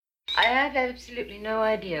I have absolutely no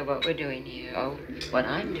idea what we're doing here, or what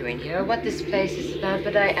I'm doing here, or what this place is about,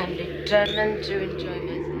 but I am determined to enjoy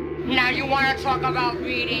myself. Now you want to talk about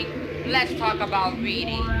reading? Let's talk about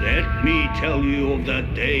reading. Let me tell you of the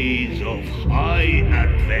days of high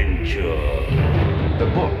adventure. The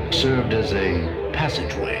book served as a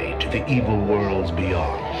passageway to the evil worlds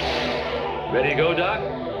beyond. Ready to go, Doc?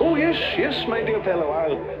 Oh, yes, my dear fellow.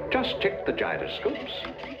 I'll just check the gyroscopes.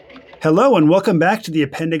 Hello and welcome back to the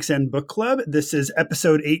Appendix N Book Club. This is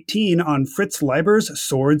episode 18 on Fritz Leiber's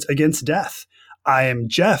Swords Against Death. I am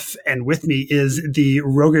Jeff, and with me is the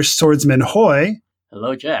roguish swordsman Hoy.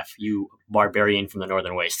 Hello, Jeff, you barbarian from the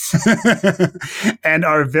Northern Wastes. And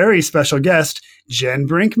our very special guest, Jen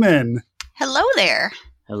Brinkman. Hello there.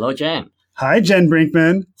 Hello, Jen. Hi, Jen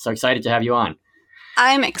Brinkman. So excited to have you on.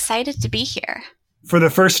 I'm excited to be here. For the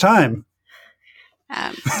first time.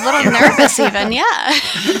 A little nervous even, yeah. You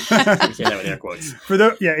say that with air quotes.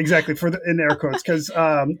 Exactly, in air quotes, because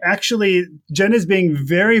actually Jen is being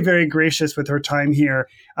very, very gracious with her time here.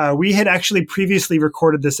 We had actually previously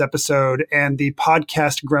recorded this episode, and the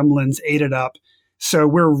podcast gremlins ate it up. So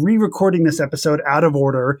we're re-recording this episode out of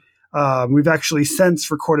order. We've actually since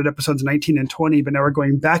recorded episodes 19 and 20, but now we're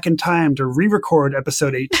going back in time to re-record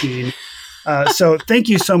episode 18. So thank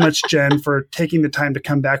you so much, Jen, for taking the time to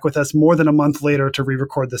come back with us more than a month later to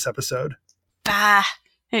re-record this episode. I'll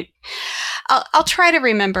try to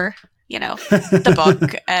remember, the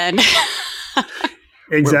book and.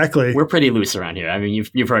 Exactly. We're pretty loose around here. I mean,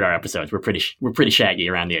 you've heard our episodes. We're pretty shaggy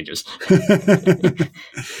around the edges.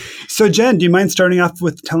 So, Jen, do you mind starting off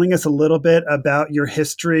with telling us a little bit about your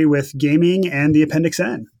history with gaming and the Appendix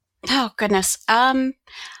N? Oh goodness.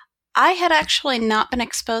 I had actually not been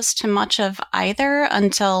exposed to much of either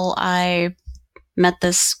until I met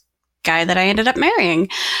this guy that I ended up marrying.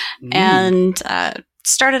 And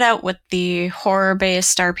started out with the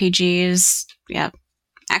horror-based RPGs. Yeah,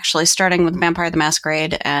 actually starting with Vampire the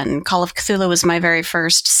Masquerade, and Call of Cthulhu was my very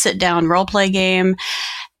first sit-down role-play game.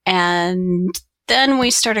 And then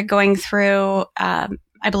we started going through, I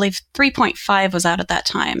believe 3.5 was out at that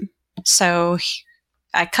time. So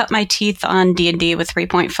I cut my teeth on D&D with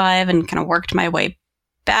 3.5 and kind of worked my way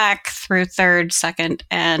back through 3rd, 2nd,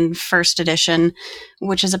 and 1st edition,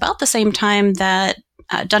 which is about the same time that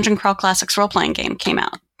Dungeon Crawl Classics role-playing game came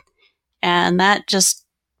out. And that just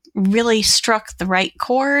really struck the right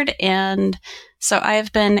chord, and so I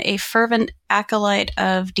have been a fervent acolyte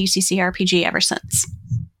of DCC RPG ever since.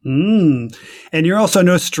 And you're also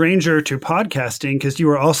no stranger to podcasting, because you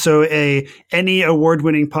are also a Emmy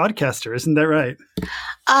award-winning podcaster, isn't that right?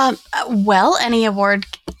 Well, Emmy award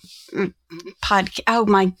oh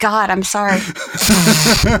my God, I'm sorry.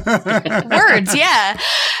 Words, yeah.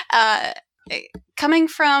 Coming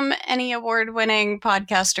from Emmy award-winning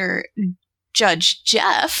podcaster Judge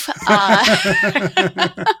Jeff.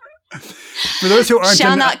 For those who aren't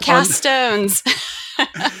shall not cast stones.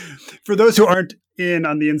 For those who aren't in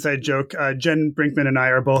on the inside joke, Jen Brinkman and I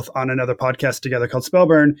are both on another podcast together called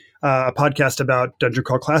Spellburn, a podcast about Dungeon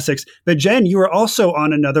Crawl Classics. But Jen, you are also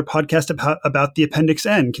on another podcast about the Appendix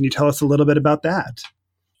N. Can you tell us a little bit about that?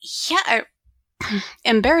 Yeah.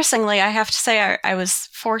 Embarrassingly, I have to say I was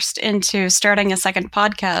forced into starting a second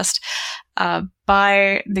podcast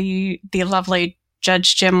by the lovely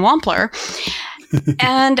Judge Jim Wampler.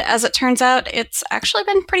 And as it turns out, it's actually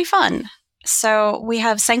been pretty fun. So we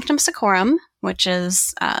have Sanctum Secorum, which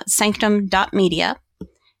is sanctum.media.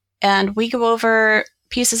 And we go over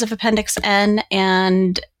pieces of Appendix N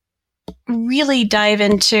and really dive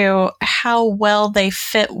into how well they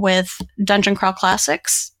fit with Dungeon Crawl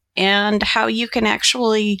Classics and how you can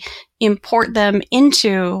actually import them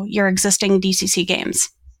into your existing DCC games.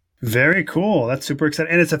 Very cool. That's super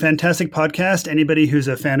exciting. And it's a fantastic podcast. Anybody who's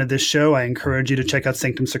a fan of this show, I encourage you to check out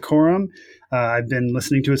Sanctum Secorum. I've been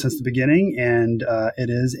listening to it since the beginning, and it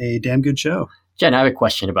is a damn good show. Jen, I have a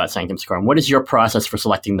question about Sanctum Secorum. What is your process for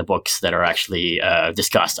selecting the books that are actually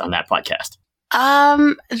discussed on that podcast?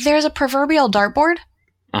 There's a proverbial dartboard.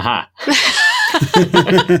 Uh-huh.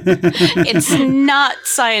 It's not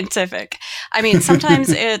scientific. I mean, sometimes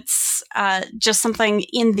it's just something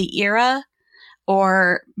in the era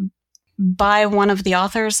or by one of the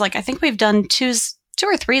authors. Like, I think we've done two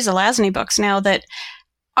or three Zelazny books now that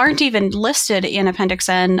aren't even listed in Appendix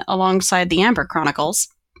N alongside the Amber Chronicles,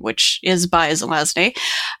 which is by Zelazny.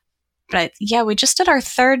 But yeah, we just did our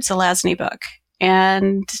 3rd Zelazny book.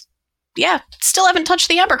 And yeah, still haven't touched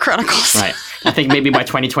the Amber Chronicles. Right. I think maybe by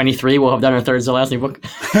 2023 we'll have done our 3rd Zelazny book.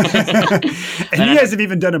 And you guys have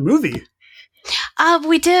even done a movie.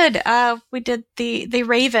 We did. We did the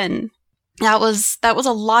Raven. That was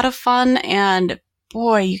a lot of fun, and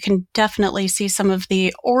boy, you can definitely see some of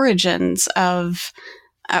the origins of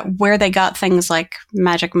where they got things like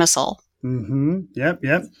magic missile. Mm-hmm. Yep.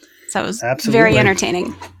 So it was Absolutely. very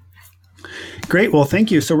entertaining. Great. Well,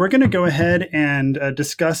 thank you. So we're going to go ahead and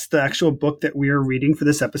discuss the actual book that we are reading for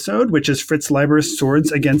this episode, which is Fritz Leiber's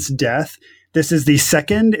Swords Against Death. This is the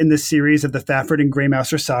second in the series of the Fafhrd and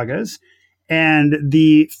Greymouser sagas. And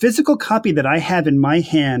the physical copy that I have in my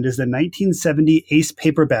hand is the 1970 Ace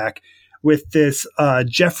paperback with this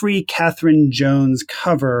Jeffrey Catherine Jones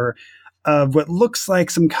cover of what looks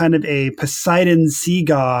like some kind of a Poseidon sea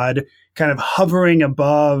god kind of hovering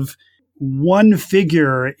above one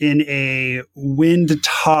figure in a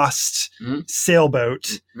wind-tossed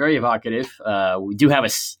sailboat. Very evocative. We do have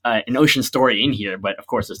an ocean story in here, but of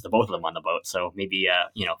course it's the both of them on the boat. So maybe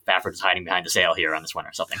Fafhrd is hiding behind the sail here on this one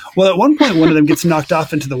or something. Well, at one point, one of them gets knocked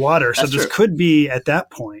off into the water, so this could be at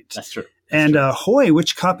that point. That's true. And Hoy,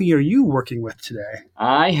 which copy are you working with today?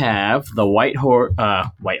 I have the White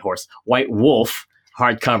Wolf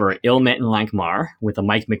hardcover Ilmet and Lankmar with a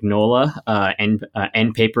Mike Mignola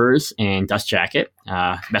end papers and dust jacket,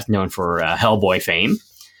 best known for Hellboy fame.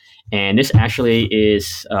 And this actually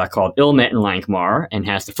is called Ilmet and Lankmar and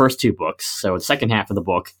has the first two books. So the second half of the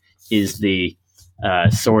book is the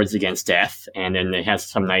Swords Against Death, and then it has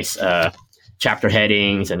some nice chapter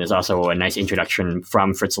headings, and there's also a nice introduction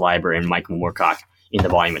from Fritz Leiber and Michael Moorcock in the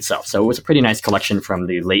volume itself. So it was a pretty nice collection from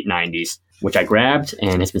the late 90s, which I grabbed,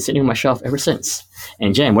 and it's been sitting on my shelf ever since.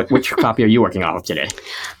 And Jen, which copy are you working off of today?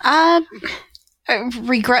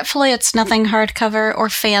 Regretfully, it's nothing hardcover or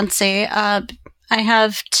fancy. I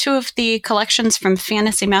have two of the collections from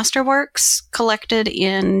Fantasy Masterworks collected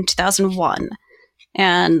in 2001.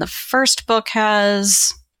 And the first book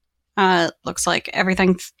has, looks like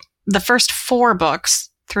everything, the first four books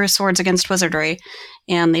through Swords Against Wizardry.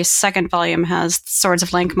 And the second volume has Swords of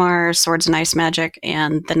Lankmar, Swords and Ice Magic,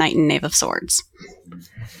 and The Knight and Knave of Swords.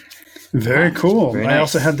 Very cool. Very I nice.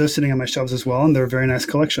 also have those sitting on my shelves as well, and they're very nice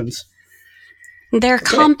collections. They're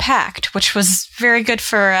compact, which was very good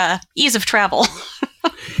for ease of travel.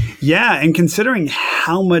 Yeah, and considering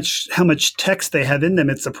how much text they have in them,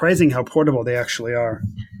 it's surprising how portable they actually are.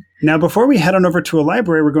 Now, before we head on over to a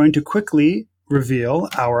library, we're going to quickly reveal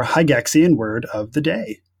our Hygaxian word of the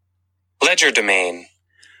day. Legerdemain.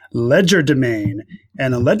 Legerdemain.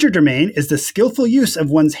 And a legerdemain is the skillful use of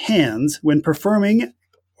one's hands when performing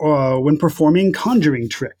conjuring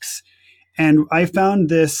tricks. And I found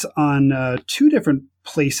this on two different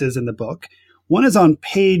places in the book. One is on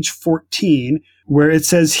page 14, where it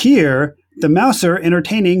says here, the Mouser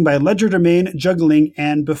entertaining by legerdemain, juggling,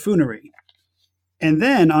 and buffoonery. And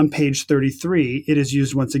then on page 33, it is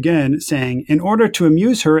used once again, saying, in order to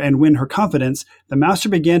amuse her and win her confidence, the Mouser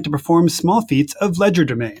began to perform small feats of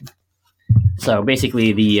legerdemain. So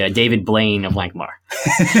basically the David Blaine of Lankmar.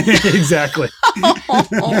 Exactly.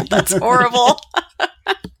 Oh, that's horrible.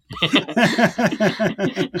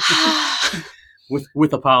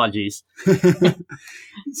 with apologies.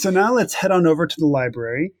 So now let's head on over to the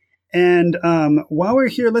library. And while we're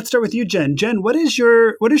here, let's start with you, Jen. Jen, what is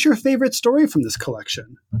your favorite story from this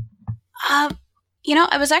collection? I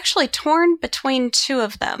was actually torn between two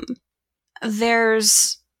of them.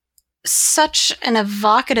 There's such an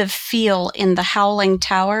evocative feel in The Howling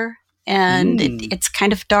Tower, and it's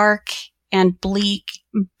kind of dark and bleak,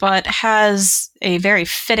 but has a very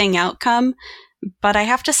fitting outcome. But I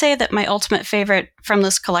have to say that my ultimate favorite from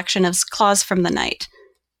this collection is Claws from the Night.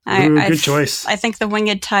 Good choice. I think The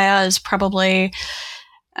Winged Taya is probably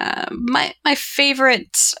my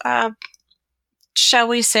favorite, shall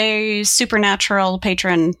we say, supernatural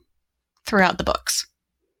patron throughout the books.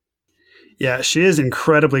 Yeah, she is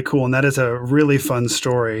incredibly cool, and that is a really fun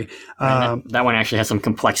story. That one actually has some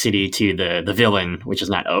complexity to the villain, which is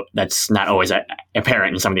that's not always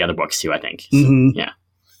apparent in some of the other books too, I think. So, yeah.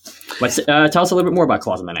 But tell us a little bit more about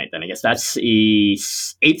Claws in the Night, then. I guess that's the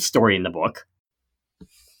 8th story in the book.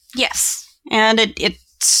 Yes, and it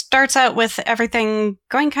starts out with everything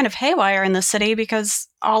going kind of haywire in the city because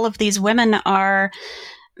all of these women are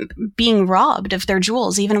being robbed of their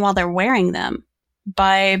jewels, even while they're wearing them,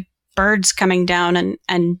 by birds coming down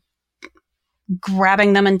and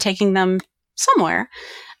grabbing them and taking them somewhere,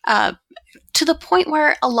 to the point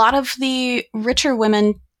where a lot of the richer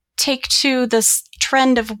women take to this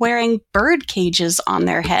trend of wearing bird cages on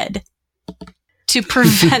their head to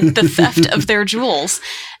prevent the theft of their jewels.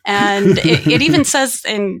 And it even says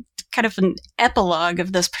in kind of an epilogue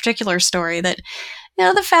of this particular story that,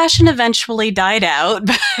 the fashion eventually died out.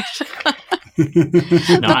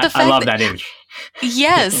 I love that image.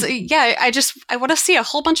 Yes, yeah. I want to see a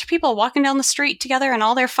whole bunch of people walking down the street together in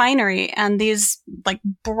all their finery and these like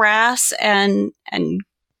brass and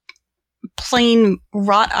plain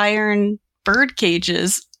wrought iron bird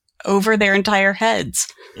cages over their entire heads.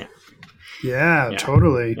 Yeah,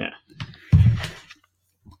 totally. Yeah.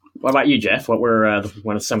 What about you, Jeff? What were a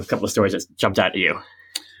couple of stories that jumped out at you?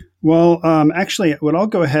 Well, actually, what I'll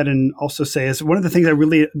go ahead and also say is one of the things I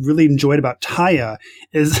really, really enjoyed about Taya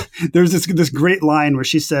is there's this great line where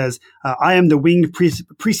she says, I am the winged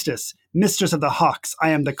priestess, mistress of the hawks.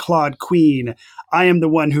 I am the clawed queen. I am the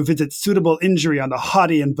one who visits suitable injury on the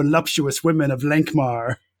haughty and voluptuous women of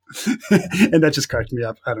Lankmar. And that just cracked me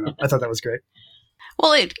up. I don't know. I thought that was great.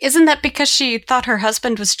 Well, isn't that because she thought her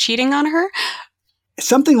husband was cheating on her?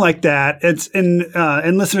 Something like that. It's and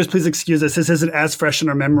listeners, please excuse us. This isn't as fresh in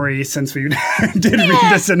our memory since we did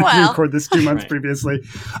read this and record this 2 months previously.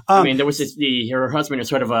 I mean, there was her husband was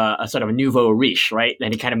sort of a nouveau riche, right?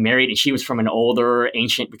 Then he kind of married, and she was from an older,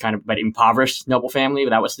 ancient, but impoverished noble family.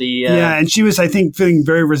 That was the and she was, I think, feeling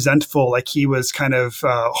very resentful, like he was kind of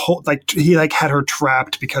he had her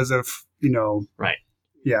trapped because of right.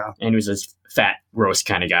 Yeah, and he was this fat roast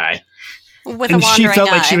kind of guy. With a wandering eye. She felt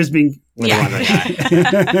like she was being a wandering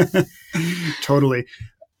eye. Totally.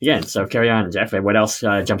 Again, so carry on, Jeff. What else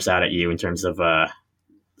jumps out at you in terms of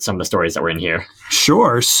some of the stories that were in here?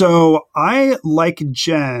 Sure. So I like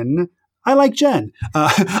Jen. Like Jen,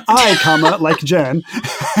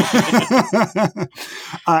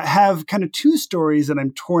 have kind of two stories that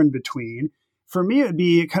I'm torn between. For me, it would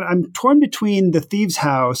be I'm torn between the Thieves'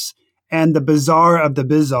 House and the Bazaar of the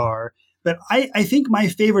Bizarre. But I think my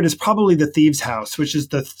favorite is probably the Thieves' House, which is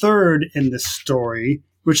the third in this story,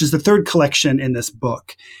 which is the third collection in this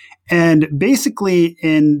book. And basically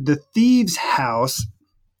in the Thieves' House,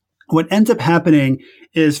 what ends up happening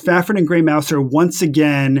is Fafhrd and Grey Mouser once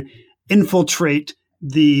again infiltrate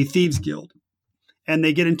the Thieves Guild. And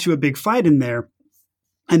they get into a big fight in there.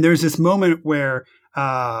 And there's this moment where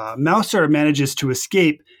Mouser manages to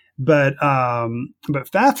escape, but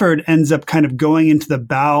Fafhrd ends up kind of going into the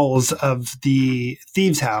bowels of the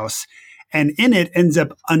Thieves' House, and in it ends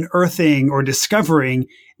up unearthing or discovering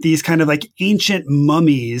these kind of like ancient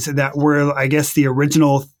mummies that were, I guess, the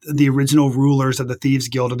original rulers of the Thieves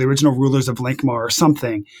Guild, or the original rulers of Lankmar or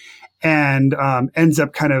something, and ends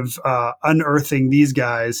up kind of unearthing these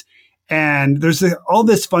guys. And there's all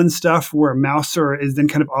this fun stuff where Mouser is then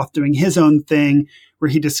kind of off doing his own thing,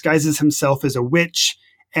 where he disguises himself as a witch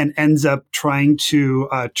and ends up trying to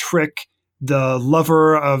trick the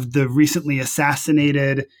lover of the recently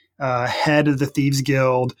assassinated head of the Thieves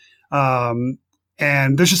Guild. And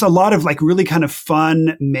there's just a lot of like really kind of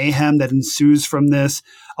fun mayhem that ensues from this.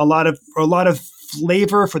 A lot of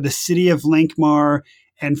flavor for the city of Lankmar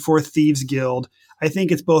and for Thieves Guild. I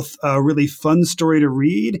think it's both a really fun story to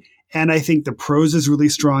read, and I think the prose is really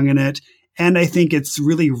strong in it. And I think it's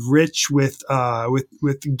really rich with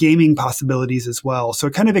gaming possibilities as well. So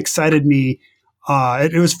it kind of excited me.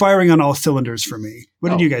 It was firing on all cylinders for me.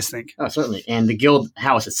 What did you guys think? Oh, certainly. And the guild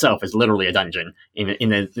house itself is literally a dungeon in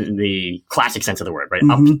the classic sense of the word, right?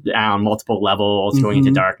 Mm-hmm. Up, down, multiple levels, going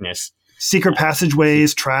into darkness. Secret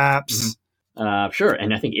passageways, traps. Mm-hmm. Sure.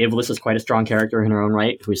 And I think Ivlis is quite a strong character in her own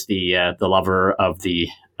right, who's the lover of the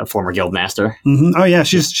former guild master. Mm-hmm. Oh, yeah.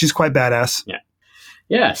 She's quite badass. Yeah.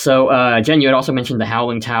 Yeah, so Jen, you had also mentioned the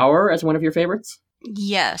Howling Tower as one of your favorites?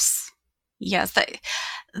 Yes.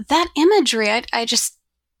 That imagery, I just,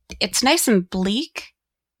 it's nice and bleak.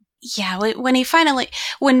 Yeah,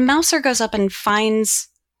 when Mouser goes up and finds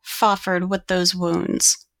Fafhrd with those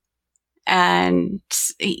wounds, and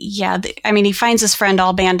yeah, he finds his friend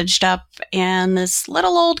all bandaged up, and this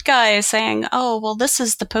little old guy is saying, oh, well, this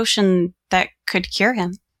is the potion that could cure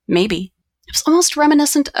him, maybe. It was almost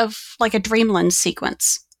reminiscent of like a Dreamland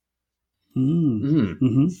sequence.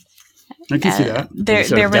 Mm-hmm. I can see that. There was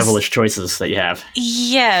devilish choices that you have.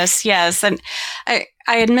 Yes, and I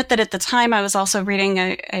admit that at the time I was also reading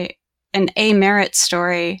an A. Merritt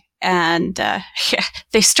story, and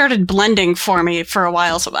they started blending for me for a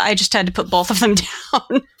while, so I just had to put both of them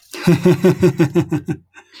down.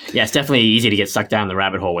 Yeah, it's definitely easy to get sucked down the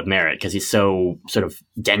rabbit hole with Merritt because he's so sort of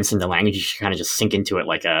dense in the language. You kind of just sink into it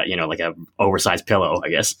like a oversized pillow, I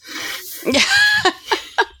guess.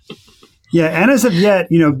 Yeah, and as of yet,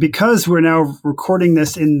 because we're now recording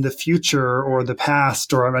this in the future or the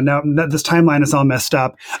past, or now this timeline is all messed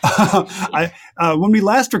up. When we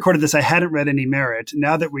last recorded this, I hadn't read any Merit.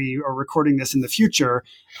 Now that we are recording this in the future,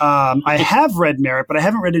 I have read Merit, but I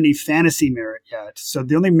haven't read any fantasy Merit yet. So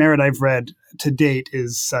the only Merit I've read to date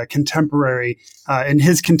is contemporary, in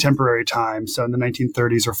his contemporary time. So in the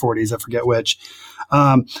 1930s or 40s, I forget which.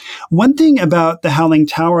 One thing about The Howling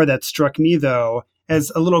Tower that struck me, though,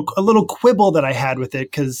 as a little quibble that I had with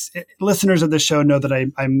it, because listeners of the show know that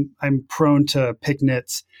I'm prone to pick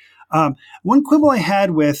nits. One quibble I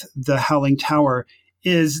had with The Howling Tower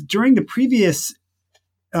is during the previous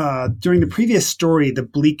story, The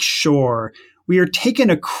Bleak Shore, we are taken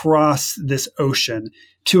across this ocean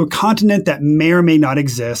to a continent that may or may not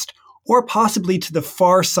exist, or possibly to the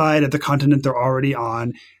far side of the continent they're already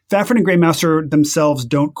on. Fafhrd and Grey Mouser themselves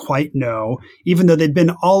don't quite know, even though they've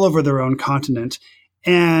been all over their own continent.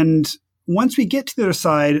 And once we get to the other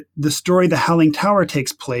side, the story The Howling Tower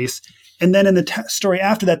takes place. And then in the story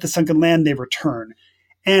after that, The Sunken Land, they return.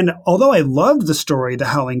 And although I loved the story, The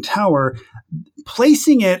Howling Tower,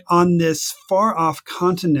 placing it on this far off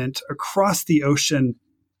continent across the ocean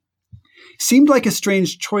seemed like a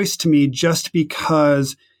strange choice to me, just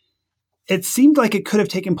because it seemed like it could have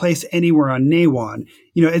taken place anywhere on Nehwon.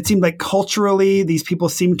 It seemed like culturally, these people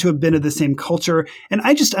seemed to have been of the same culture. And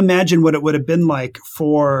I just imagine what it would have been like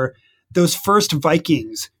for those first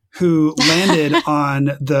Vikings who landed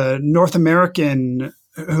on North American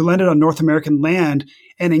land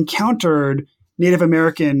and encountered Native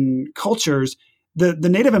American cultures. The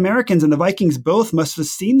Native Americans and the Vikings both must have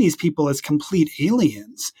seen these people as complete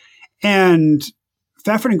aliens. And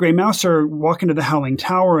Fafhrd and Grey Mouser walk into the Howling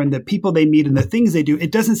Tower, and the people they meet and the things they do,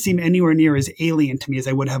 it doesn't seem anywhere near as alien to me as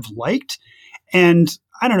I would have liked. And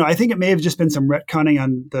I don't know, I think it may have just been some retconning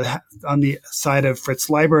on the side of Fritz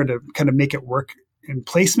Leiber to kind of make it work in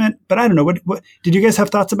placement. But I don't know, what did you guys have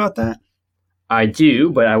thoughts about that? I do,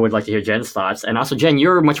 but I would like to hear Jen's thoughts. And also, Jen,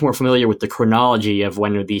 you're much more familiar with the chronology of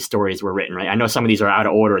when these stories were written, right? I know some of these are out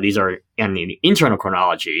of order. These are in the internal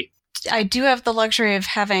chronology. I do have the luxury of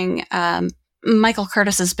having Michael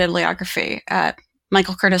Curtis's bibliography.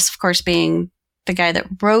 Michael Curtis, of course, being the guy that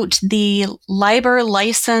wrote the Leiber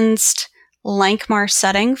licensed Lankhmar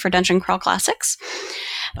setting for Dungeon Crawl Classics.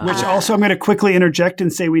 Which also I'm going to quickly interject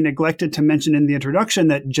and say we neglected to mention in the introduction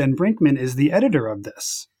that Jen Brinkman is the editor of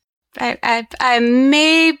this. I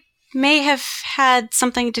may have had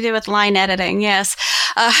something to do with line editing, yes.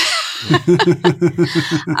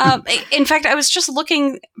 In fact, I was just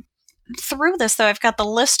looking through this, though. I've got the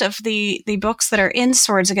list of the books that are in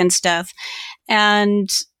Swords Against Death, and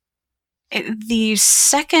the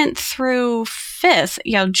 2nd through 5th,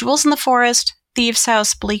 Jewels in the Forest, Thieves'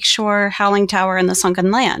 House, Bleak Shore, Howling Tower, and The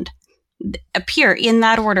Sunken Land appear in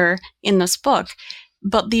that order in this book.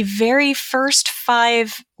 But the very first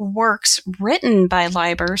 5 works written by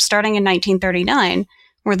Leiber, starting in 1939,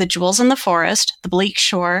 were The Jewels in the Forest, The Bleak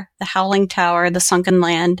Shore, The Howling Tower, The Sunken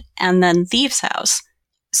Land, and then Thieves' House.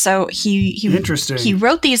 So he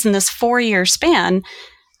wrote these in this 4-year span,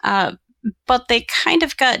 but they kind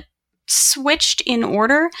of got switched in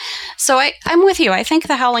order. So I'm with you. I think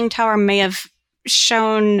The Howling Tower may have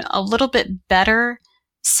shown a little bit better,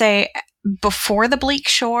 say, before The Bleak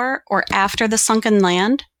Shore or after The Sunken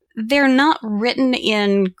Land. They're not written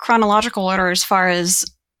in chronological order as far as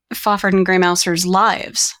Fafhrd and Grey Mouser's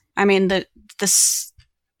lives. I mean,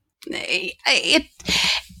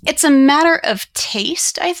 it's a matter of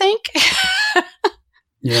taste, I think.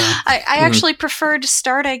 Yeah. I actually preferred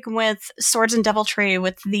starting with Swords and Deviltry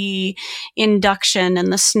with the induction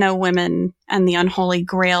and the Snow Women and the Unholy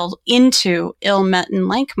Grail into Ilmet and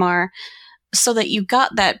Lankhmar, so that you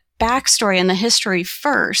got that backstory and the history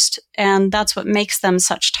first, and that's what makes them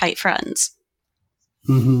such tight friends.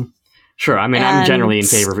 Mm-hmm. Sure. I mean, I'm generally in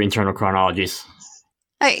favor of internal chronologies.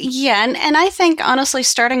 Yeah, and I think, honestly,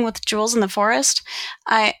 starting with Jewels in the Forest,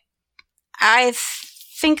 I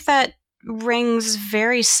think that rings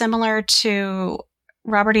very similar to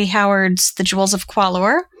Robert E. Howard's The Jewels of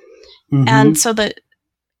Qualor. Mm-hmm. And so that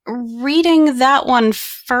reading that one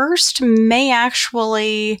first may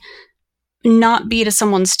actually not be to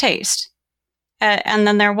someone's taste. And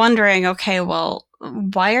then they're wondering, okay, well,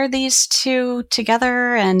 why are these two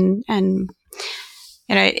together? And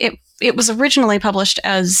it was originally published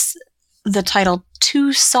as the title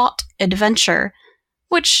Two Sought Adventure,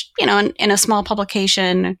 which, in a small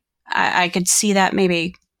publication, I could see that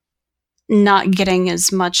maybe not getting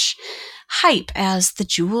as much hype as The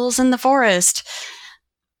Jewels in the Forest.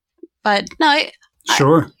 But no,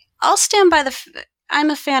 sure. I'll stand by I'm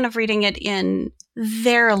a fan of reading it in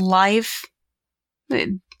their life.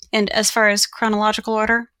 And as far as chronological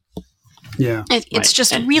order, Yeah. it's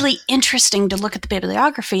just really interesting to look at the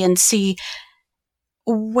bibliography and see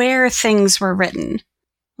where things were written.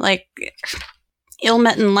 Like,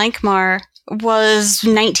 Ilmet and Lankmar was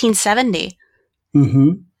 1970. Mm-hmm.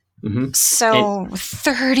 Mm-hmm. So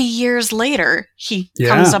 30 years later, he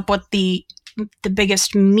comes up with the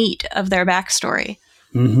biggest meat of their backstory.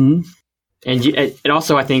 Mm-hmm. And it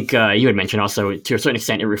also, I think you had mentioned also, to a certain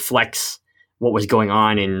extent, it reflects what was going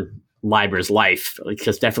on in Liber's life,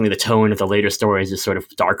 because definitely the tone of the later stories is sort of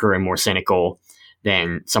darker and more cynical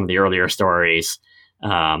than some of the earlier stories.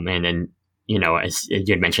 And then, as you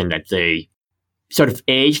had mentioned, that they sort of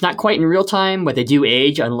age, not quite in real time, but they do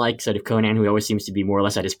age, unlike sort of Conan, who always seems to be more or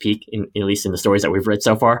less at his peak, at least in the stories that we've read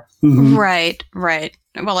so far. Mm-hmm. Right.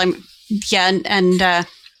 Well, and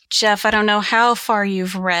Jeff, I don't know how far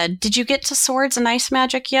you've read. Did you get to Swords and Ice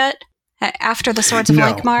Magic yet? After the Swords of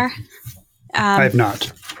Lankmar? I have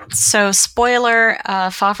not. So, spoiler,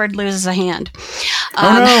 Fafhrd loses a hand.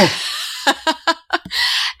 Oh no!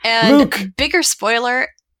 And Luke. bigger spoiler,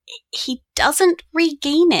 he doesn't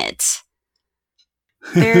regain it.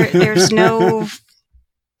 There's no,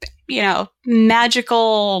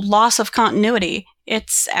 magical loss of continuity.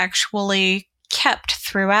 It's actually kept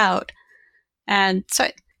throughout. And so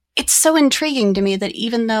it's so intriguing to me that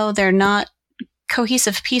even though they're not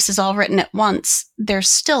cohesive pieces all written at once, there's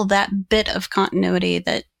still that bit of continuity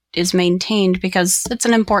that is maintained because it's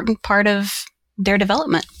an important part of their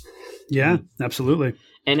development. Yeah, absolutely.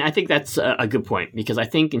 And I think that's a good point, because I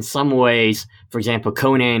think in some ways, for example,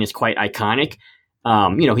 Conan is quite iconic.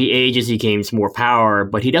 He ages, he gains more power,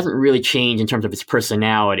 but he doesn't really change in terms of his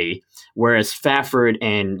personality, whereas Fafhrd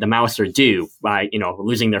and the Mouser do, by,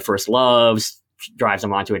 losing their first loves, drives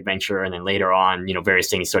them onto adventure, and then later on, various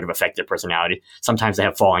things sort of affect their personality. Sometimes they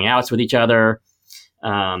have falling outs with each other.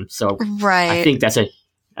 So right. I think that's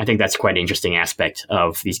quite an interesting aspect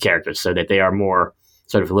of these characters, so that they are more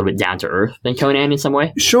sort of a little bit down to earth than Conan in some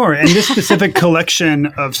way. Sure. And this specific collection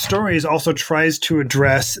of stories also tries to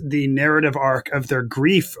address the narrative arc of their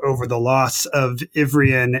grief over the loss of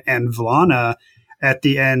Ivrian and Vlanna at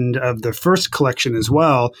the end of the first collection as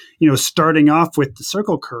well. Starting off with the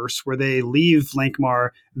Circle Curse, where they leave Lankmar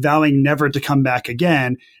vowing never to come back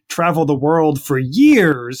again, travel the world for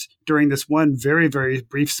years during this one very, very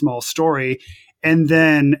brief small story, and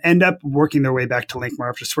then end up working their way back to Lankmar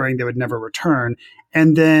after swearing they would never return.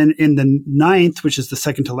 And then in the 9th, which is the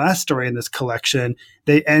second to last story in this collection,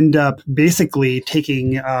 they end up basically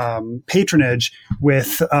taking patronage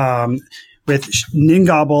with Ningobel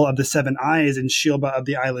of the Seven Eyes and Shilba of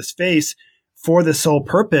the Eyeless Face for the sole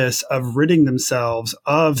purpose of ridding themselves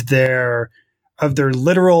of their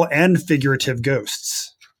literal and figurative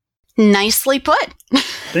ghosts. Nicely put.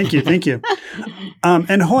 Thank you.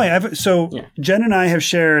 And Hoy, Jen and I have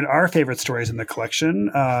shared our favorite stories in the collection.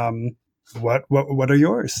 What are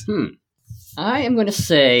yours? I am going to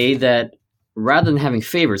say that rather than having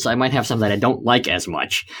favorites, I might have some that I don't like as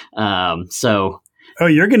much. Oh,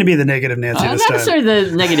 you're going to be the negative Nancy this not time. necessarily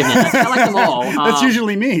the negative Nancy. I like them all. That's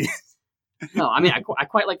usually me. No, I mean, I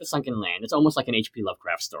quite like The Sunken Land. It's almost like an H.P.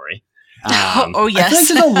 Lovecraft story. Oh, yes. I feel like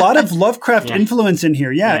there's a lot of Lovecraft influence in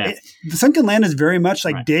here. Yeah. The Sunken Land is very much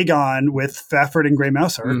like Dagon with Fafhrd and Grey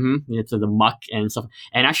Mouser. Mm-hmm. It's the muck and stuff.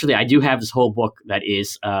 And actually, I do have this whole book that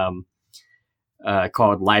is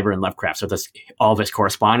called Liber and Lovecraft. So that's all of his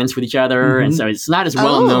correspondence with each other. Mm-hmm. And so it's not as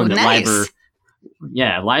well known that nice.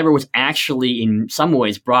 Liber was actually in some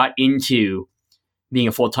ways brought into being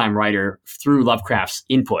a full-time writer through Lovecraft's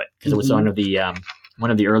input, because it was one of the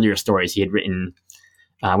earlier stories he had written,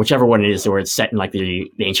 whichever one it is, where it's set in like the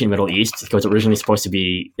ancient Middle East, because they were originally supposed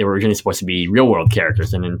to be real-world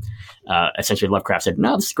characters, and then essentially Lovecraft said,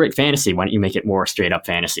 "No, this is great fantasy. Why don't you make it more straight-up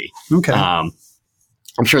fantasy?" Okay. I'm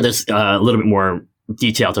sure there's a little bit more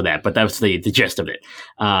detail to that, but that was the gist of it.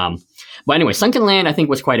 But anyway, Sunken Land, I think,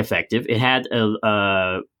 was quite effective. It had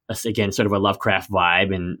again sort of a Lovecraft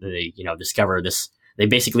vibe, and they discover this. They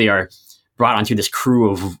basically are brought onto this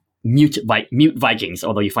crew of mute Vikings,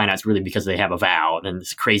 although you find out it's really because they have a vow. And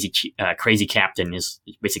this crazy captain is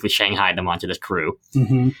basically shanghaied them onto this crew,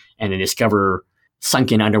 and they discover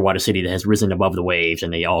sunken underwater city that has risen above the waves,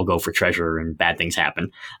 and they all go for treasure, and bad things happen.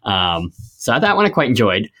 So that one I quite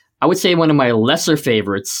enjoyed. I would say one of my lesser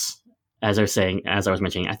favorites, as I was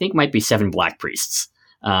mentioning, I think might be Seven Black Priests.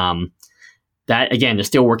 That again, they're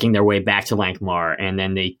still working their way back to Lankmar, and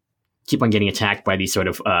then they keep on getting attacked by these sort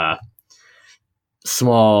of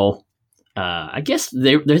small. I guess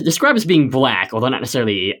they're described as being black, although not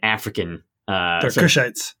necessarily African. They're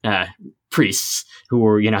Kushites. priests who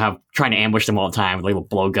were, trying to ambush them all the time with little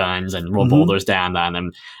blowguns and roll boulders down on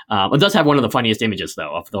them. It does have one of the funniest images,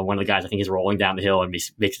 though, of one of the guys. I think he's rolling down the hill and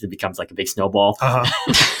basically becomes like a big snowball.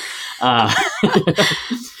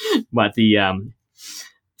 But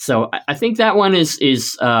so I think that one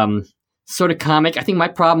is sort of comic. I think my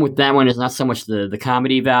problem with that one is not so much the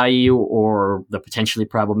comedy value or the potentially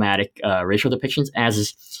problematic racial depictions as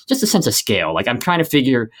is just a sense of scale. Like I'm trying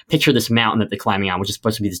to picture this mountain that they're climbing on, which is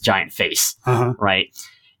supposed to be this giant face, right?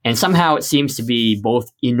 And somehow it seems to be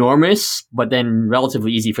both enormous, but then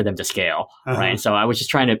relatively easy for them to scale, right? So I was just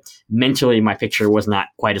trying to mentally, my picture was not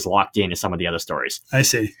quite as locked in as some of the other stories. I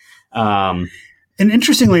see. And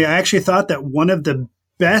interestingly, I actually thought that one of the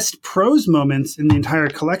best prose moments in the entire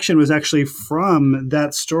collection was actually from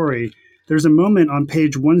that story. There's a moment on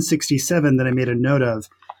page 167 that I made a note of,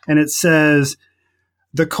 and it says,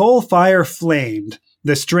 "The coal fire flamed.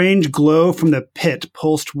 The strange glow from the pit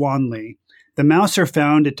pulsed wanly. The mouser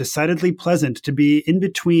found it decidedly pleasant to be in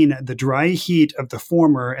between the dry heat of the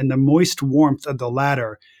former and the moist warmth of the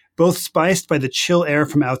latter, both spiced by the chill air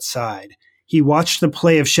from outside. He watched the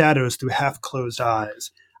play of shadows through half-closed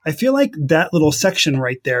eyes." I feel like that little section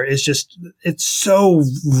right there is it's so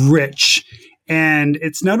rich. And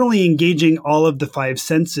it's not only engaging all of the five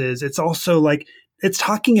senses, it's also like, it's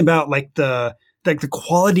talking about like the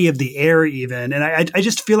quality of the air even. And I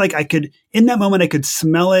just feel like in that moment, I could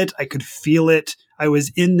smell it. I could feel it. I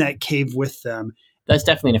was in that cave with them. That's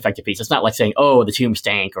definitely an effective piece. It's not like saying, oh, the tomb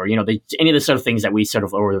stank or, any of the sort of things that we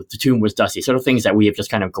or the tomb was dusty, sort of things that we have just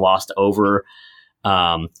kind of glossed over.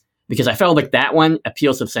 Because I felt like that one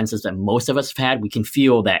appeals to the senses that most of us have had. We can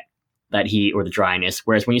feel that heat or the dryness.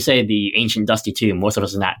 Whereas when you say the ancient dusty tomb, most of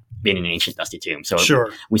us have not been in an ancient dusty tomb. So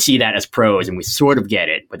we see that as prose and we sort of get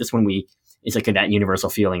it. But this one it's like that universal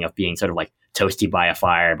feeling of being sort of like toasty by a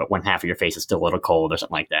fire, but one half of your face is still a little cold or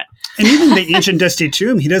something like that. And even the ancient dusty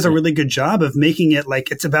tomb, he does a really good job of making it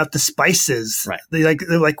like it's about the spices. Right. They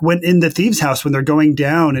like when in the thieves' house, when they're going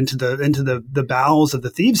down into the bowels of the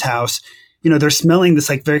thieves' house, they're smelling this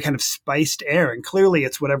like very kind of spiced air, and clearly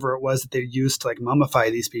it's whatever it was that they used to like mummify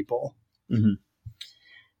these people.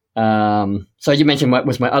 So you mentioned what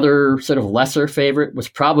was my other sort of lesser favorite was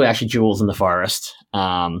probably actually Jewels in the Forest.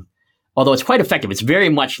 Although it's quite effective. It's very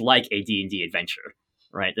much like a D&D adventure,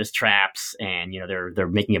 right? There's traps and, they're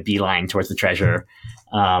making a beeline towards the treasure.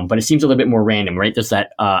 But it seems a little bit more random, right? There's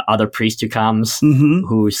that other priest who comes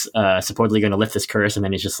who's supposedly going to lift this curse and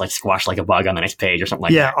then he's just like squashed like a bug on the next page or something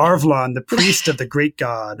like that. Yeah, Arvlon, the priest of the great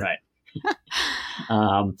god. Right.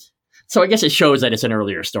 So I guess it shows that it's an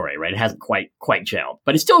earlier story, right? It hasn't quite gelled.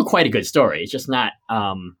 But it's still quite a good story. It's just not,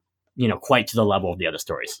 quite to the level of the other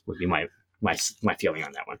stories would be my feeling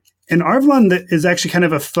on that one. And Arvlon is actually kind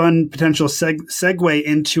of a fun potential segue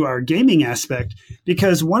into our gaming aspect,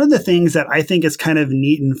 because one of the things that I think is kind of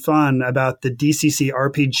neat and fun about the DCC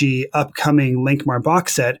RPG upcoming Linkmar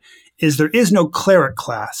box set is there is no cleric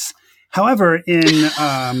class. However, in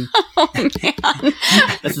oh man,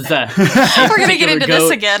 this is we're going to get into this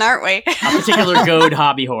again, aren't we? A particular goad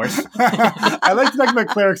hobby horse. I like to talk about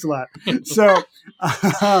clerics a lot.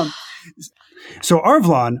 So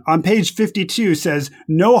Arvlon on page 52 says,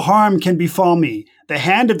 "No harm can befall me. The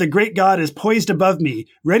hand of the great god is poised above me,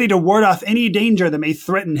 ready to ward off any danger that may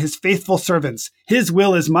threaten his faithful servants. His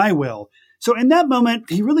will is my will." So in that moment,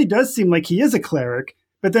 he really does seem like he is a cleric.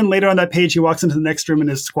 But then later on that page, he walks into the next room and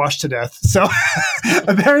is squashed to death. So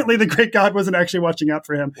apparently the great god wasn't actually watching out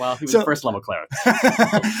for him. Well, he was a first level cleric.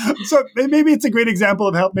 So maybe it's a great example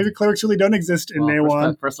of how maybe clerics really don't exist in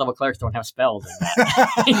Nehwon. First level clerics don't have spells in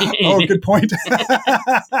that. Oh, good point.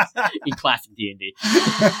 In classic D&D.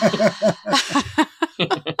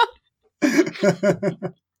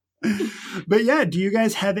 But yeah, do you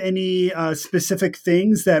guys have any specific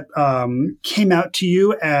things that came out to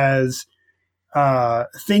you as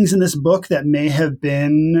things in this book that may have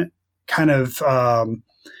been kind of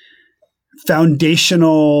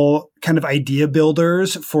foundational kind of idea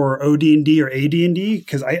builders for OD&D or AD&D?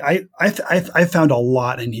 Because I found a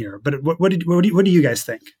lot in here. But what do you guys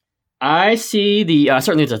think? I see the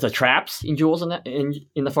certainly the traps in Jewels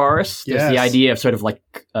in the Forest. There's the idea of sort of like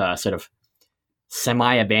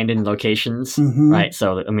semi-abandoned locations, right?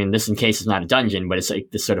 So, I mean, this in case is not a dungeon, but it's like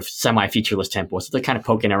this sort of semi-featureless temple. So they're kind of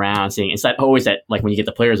poking around, seeing. It's always that, like when you get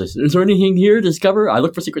the players, is there anything here to discover? I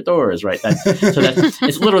look for secret doors, right?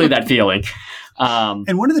 It's literally that feeling.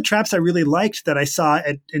 And one of the traps I really liked that I saw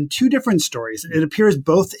in two different stories, it appears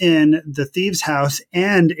both in the Thieves' House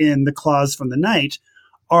and in The Claws from the Night,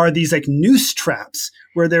 are these like noose traps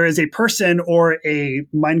where there is a person or a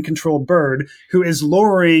mind controlled bird who is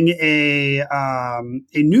lowering a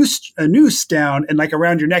noose down and like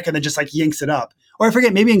around your neck and then just like yanks it up. Or I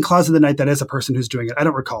forget, maybe in Claws of the Night that is a person who's doing it. I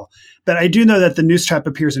don't recall. But I do know that the noose trap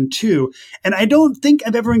appears in 2. And I don't think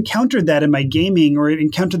I've ever encountered that in my gaming or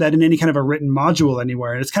encountered that in any kind of a written module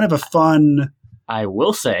anywhere. And it's kind of a fun... I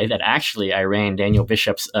will say that actually I ran Daniel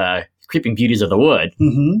Bishop's Creeping Beauties of the Wood.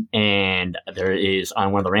 And there is,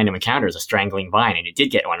 on one of the random encounters, a strangling vine. And it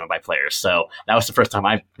did get one of my players. So that was the first time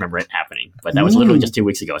I remember it happening. But that was literally just 2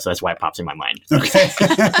 weeks ago. So that's why it pops in my mind. Okay.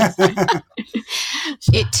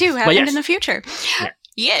 It too happened in the future. Yeah.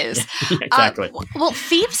 Yes. Yeah, exactly. Well,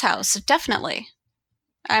 Thieves' House, definitely.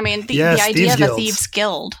 I mean, the idea Thieves' of a Guilds. Thieves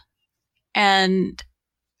Guild. And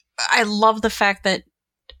I love the fact that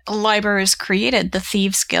Libraries created the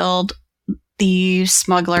Thieves Guild, the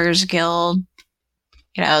Smugglers Guild,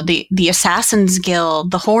 you know, the Assassins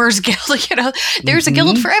Guild, the Whores Guild, you know, there's a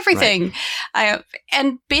guild for everything. Right.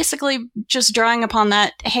 And basically just drawing upon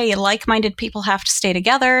that, hey, like-minded people have to stay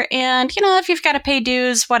together. And, you know, if you've got to pay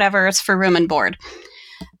dues, whatever, it's for room and board.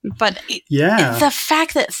 But the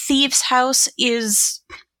fact that Thieves' House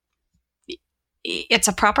it's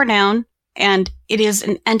a proper noun and it is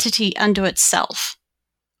an entity unto itself,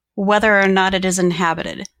 whether or not it is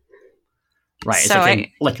inhabited. Right, So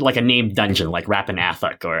it's like a named dungeon, like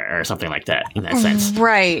Rapanathuk or something like that, in that sense.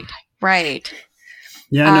 Right.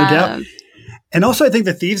 Yeah, no doubt. And also, I think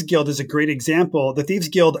the Thieves Guild is a great example. The Thieves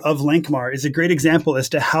Guild of Lankmar is a great example as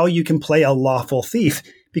to how you can play a lawful thief.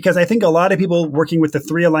 Because I think a lot of people working with the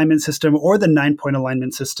 3 alignment system or the 9-point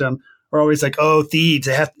alignment system are always like, oh, thieves,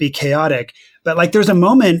 they have to be chaotic. But like there's a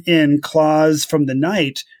moment in Claws from the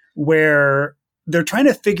Night where they're trying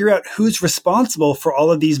to figure out who's responsible for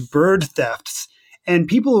all of these bird thefts. And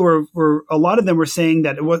people were a lot of them were saying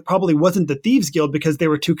that it probably wasn't the Thieves Guild because they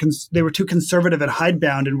were too conservative and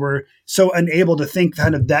hidebound and were so unable to think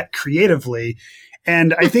kind of that creatively.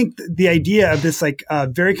 And I think the idea of this like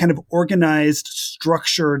very kind of organized,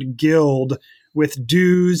 structured guild with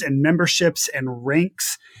dues and memberships and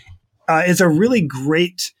ranks is a really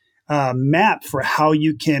great map for how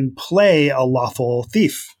you can play a lawful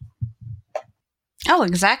thief. Oh,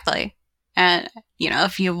 exactly. And, you know,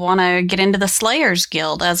 if you want to get into the Slayers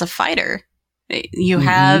Guild as a fighter, you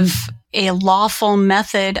have a lawful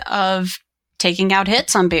method of taking out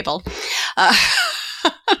hits on people.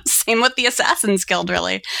 Same with the Assassins Guild,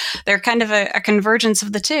 really. They're kind of a convergence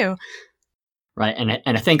of the two. Right, and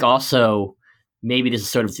I think also maybe this is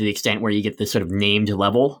sort of to the extent where you get this sort of named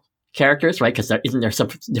level characters, right? Because isn't there some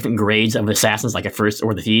different grades of assassins, like at first,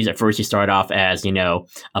 or the thieves? At first you start off as, you know,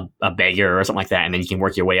 a beggar or something like that, and then you can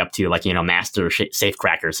work your way up to, like, you know, master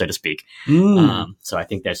safecracker, so to speak. So I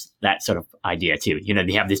think there's that sort of idea too. You know,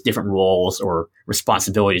 they have these different roles or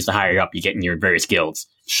responsibilities the higher up you get in your various guilds.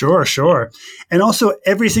 Sure. And also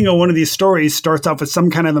every single one of these stories starts off with some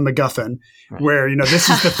kind of a MacGuffin where, you know, this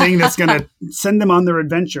is the thing that's going to send them on their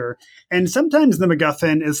adventure. And sometimes the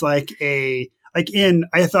MacGuffin is I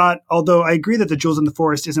thought, although I agree that the Jewels in the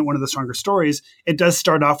Forest isn't one of the stronger stories, it does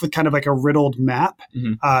start off with kind of like a riddled map.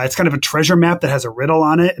 It's kind of a treasure map that has a riddle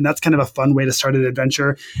on it. And that's kind of a fun way to start an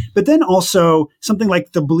adventure. But then also something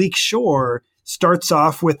like The Bleak Shore starts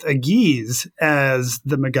off with Aguise as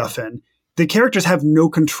the MacGuffin. The characters have no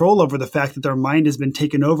control over the fact that their mind has been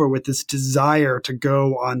taken over with this desire to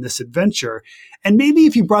go on this adventure. And maybe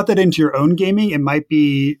if you brought that into your own gaming, it might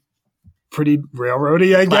be pretty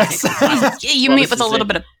railroady, I guess. You meet with a little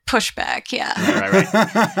bit of pushback, yeah.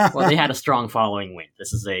 Right. Well, they had a strong following wind.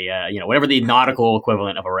 This is a, you know, whatever the nautical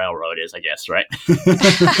equivalent of a railroad is, I guess, right?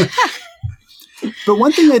 But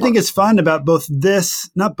one thing I think is fun about with this,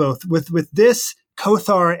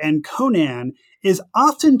 Kothar and Conan, is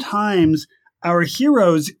oftentimes our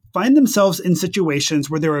heroes find themselves in situations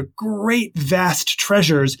where there are great, vast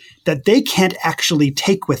treasures that they can't actually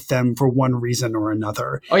take with them for one reason or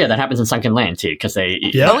another. Oh yeah, that happens in Sunken Land too, because they.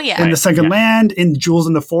 Oh yeah, in the Sunken Land, in Jewels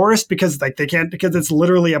in the Forest, because like they can't, because it's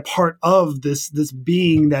literally a part of this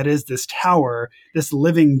being that is this tower, this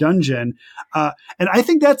living dungeon, and I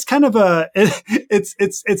think that's kind of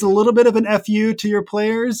it's a little bit of an FU to your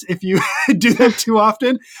players if you do that too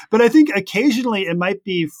often. But I think occasionally it might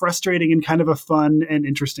be frustrating in kind of a fun and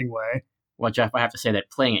interesting way. Well, Jeff, I have to say that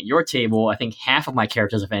playing at your table, I think half of my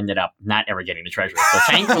characters have ended up not ever getting the treasure. So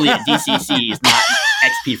thankfully, at DCC is not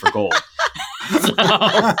XP for gold.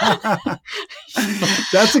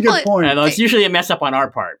 That's a good point. It's usually a mess up on our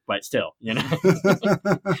part, but still, you know.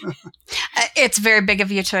 It's very big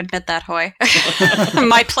of you to admit that, Hoy.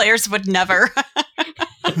 My players would never.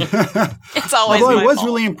 It's always Although I my was fault.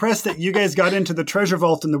 really impressed that you guys got into the treasure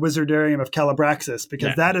vault in the Wizardarium of Calabraxis,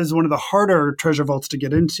 because that is one of the harder treasure vaults to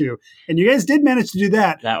get into. And you guys did manage to do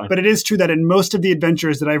that. But it is true that in most of the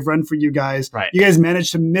adventures that I've run for you guys, you guys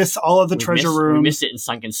managed to miss all of the treasure rooms. We missed it in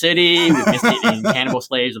Sunken City. We missed it in Cannibal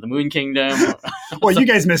Slaves of the Moon Kingdom. Well, you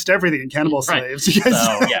guys missed everything in Cannibal Slaves. You guys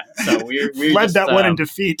so we're led just, that one in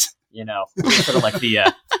defeat. You know, we're sort of like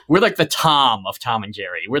we're like the Tom of Tom and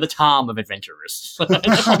Jerry. We're the Tom of adventurers.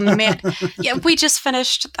 Oh man, yeah, we just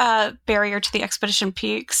finished Barrier to the Expedition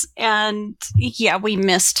Peaks, and we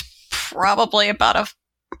missed probably about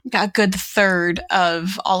a good third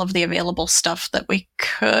of all of the available stuff that we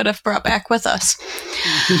could have brought back with us.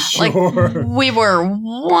 Sure. Like, we were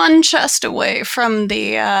one chest away from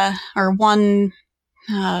the or one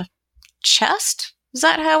chest. Is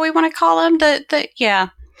that how we want to call them?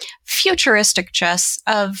 Futuristic chests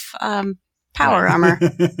of power armor.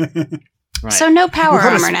 Right. So no power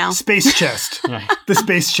armor now. Space chest. The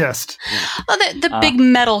space chest. Oh, the big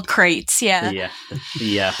metal crates, The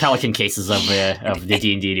Pelican cases of the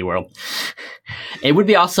D&D world. It would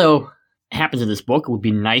be also happens in this book. It would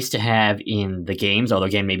be nice to have in the games, although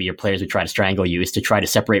again, maybe your players would try to strangle you, is to try to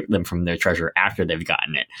separate them from their treasure after they've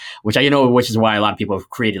gotten it. Which is why a lot of people have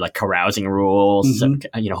created like carousing rules,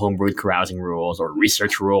 homebrewed carousing rules or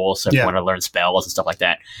research rules. So if you want to learn spells and stuff like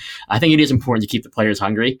that, I think it is important to keep the players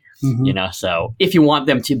hungry. So if you want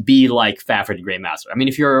them to be like Fafhrd and Greymaster, I mean,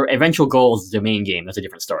 if your eventual goal is the main game, that's a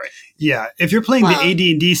different story. Yeah, if you're playing the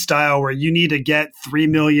AD&D style where you need to get 3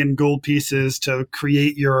 million gold pieces to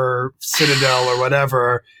create your citadel or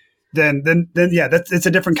whatever, then it's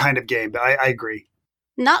a different kind of game. But I agree.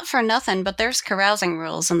 Not for nothing, but there's carousing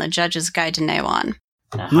rules in the Judge's Guide to Nawan.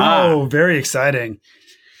 Oh, very exciting.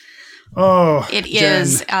 Oh, it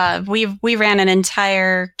is. We ran an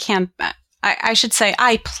entire camp. I should say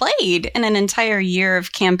I played in an entire year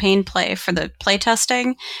of campaign play for the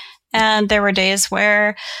playtesting, and there were days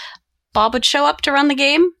where Bob would show up to run the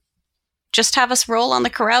game, just have us roll on the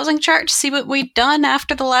carousing chart to see what we'd done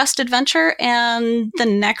after the last adventure, and the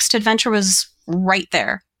next adventure was right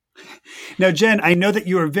there. Now, Jen, I know that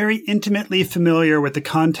you are very intimately familiar with the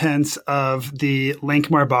contents of the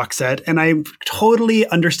Lankhmar box set, and I totally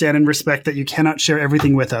understand and respect that you cannot share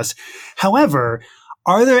everything with us. However,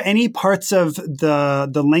 are there any parts of the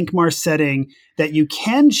Lankhmar setting that you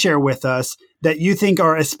can share with us that you think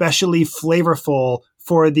are especially flavorful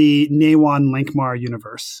for the Nawan Lankhmar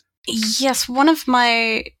universe? Yes, one of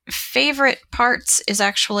my favorite parts is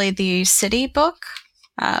actually the city book,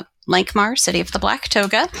 Lankhmar, City of the Black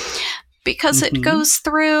Toga, because it goes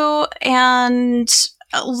through and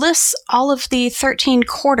lists all of the 13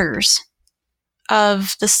 quarters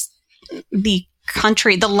of the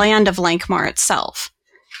country, the land of Lankhmar itself.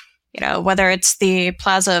 You know, whether it's the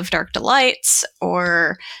Plaza of Dark Delights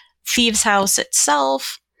or Thieves' House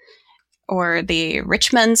itself or the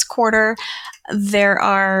Richmond's Quarter, there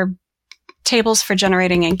are tables for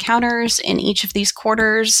generating encounters in each of these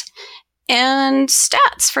quarters and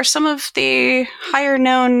stats for some of the higher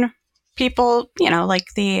known people, you know, like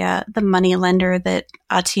the money lender that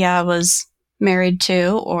Atia was married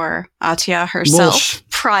to, or Atia herself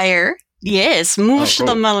prior. Yes, Moosh,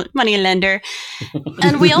 the money lender.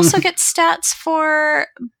 And we also get stats for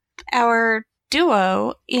our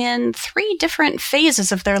duo in 3 different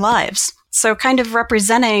phases of their lives. So kind of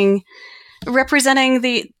representing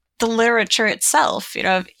the literature itself. You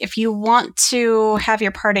know, if you want to have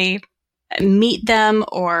your party meet them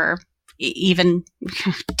or even,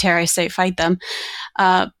 dare I say, fight them,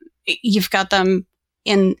 you've got them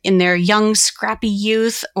in their young, scrappy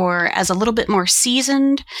youth, or as a little bit more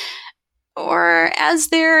seasoned, or as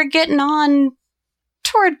they're getting on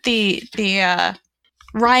toward the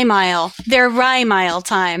Rye Mile, their Rye Mile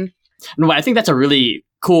time. No, I think that's a really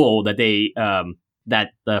cool that they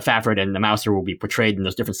that the Fafhrd and the Mouser will be portrayed in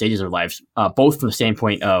those different stages of their lives, both from the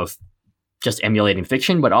standpoint of just emulating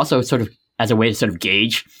fiction, but also sort of as a way to sort of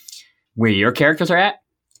gauge where your characters are at.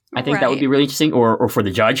 I think that would be really interesting, or for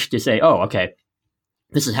the judge to say, oh, okay,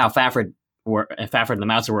 this is how Fafhrd and the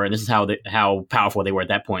Mouser were, and this is how powerful they were at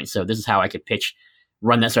that point. So this is how I could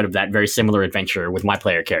run that very similar adventure with my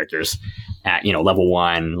player characters at, you know, level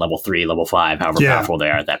 1, level 3, level 5, however powerful they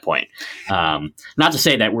are at that point. Not to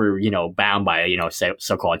say that we're, you know, bound by, you know,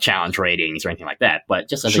 so-called challenge ratings or anything like that, but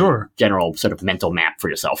just as a general sort of mental map for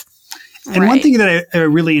yourself. And one thing that I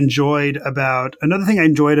really enjoyed about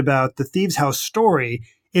the Thieves' House story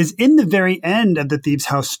is in the very end of the Thieves'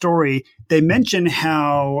 House story, they mention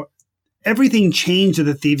how everything changed at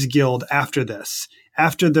the Thieves Guild after this,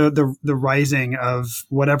 after the rising of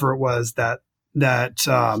whatever it was that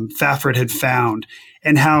Fafhrd had found,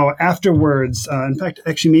 and how afterwards, in fact,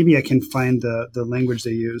 actually, maybe I can find the language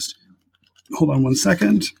they used. Hold on one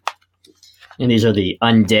second. And these are the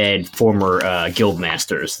undead former guild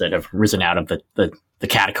masters that have risen out of the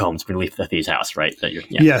catacombs beneath the thieves' house, right?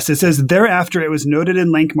 Yes, it says, thereafter it was noted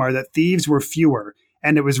in Lankhmar that thieves were fewer,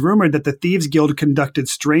 and it was rumored that the Thieves' Guild conducted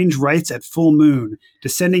strange rites at full moon,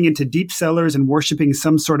 descending into deep cellars and worshipping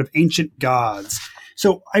some sort of ancient gods.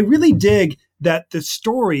 So I really dig that the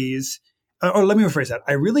stories, or let me rephrase that.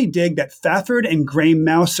 I really dig that Fafhrd and Grey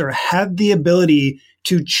Mouser have the ability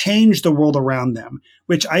to change the world around them,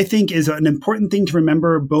 which I think is an important thing to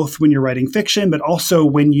remember both when you're writing fiction, but also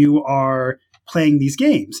when you are playing these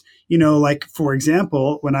games. You know, like, for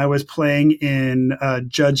example, when I was playing in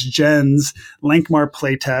Judge Jen's Lankhmar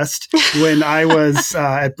playtest, when I was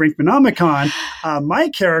at Brinkmanomicon, my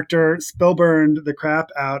character spellburned the crap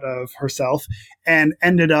out of herself and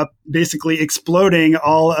ended up basically exploding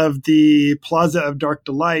all of the Plaza of Dark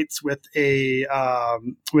Delights with a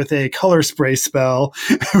color spray spell,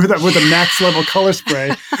 with a max level color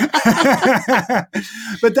spray.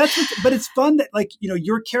 But it's fun that, like, you know,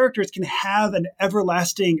 your characters can have an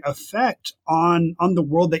everlasting effect on the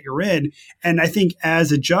world that you're in. And I think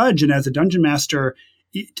as a judge and as a dungeon master,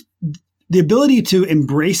 the ability to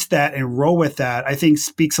embrace that and roll with that, I think,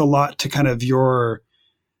 speaks a lot to kind of I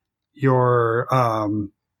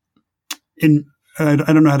don't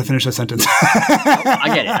know how to finish that sentence.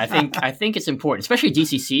 I get it. I think it's important, especially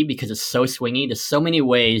DCC, because it's so swingy. There's so many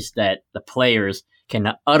ways that the players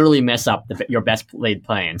can utterly mess up your best laid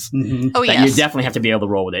plans. Mm-hmm. Oh, that yes. You definitely have to be able to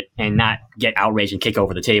roll with it and not get outraged and kick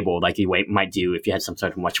over the table like you might do if you had some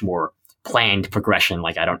sort of much more planned progression.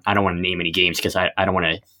 Like, I don't want to name any games because I don't want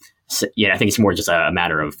to. Yeah, I think it's more just a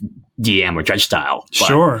matter of DM or judge style.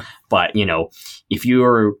 Sure. But, you know, if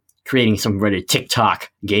you're creating some really TikTok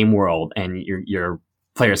game world and your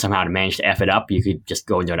player somehow managed to F it up, you could just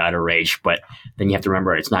go into an utter rage. But then you have to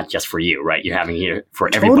remember it's not just for you, right? You're having it for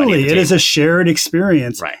everybody. Totally. It is a shared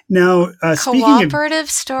experience. Right. Now,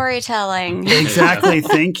 cooperative storytelling. Exactly.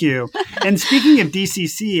 Thank you. And speaking of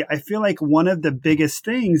DCC, I feel like one of the biggest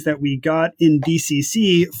things that we got in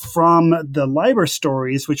DCC from the Liber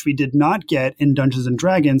stories, which we did not get in Dungeons and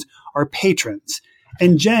Dragons, are patrons.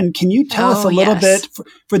 And Jen, can you tell us a little bit,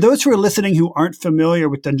 for those who are listening who aren't familiar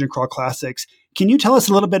with Dungeon Crawl Classics, can you tell us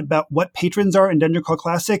a little bit about what patrons are in Dungeon Crawl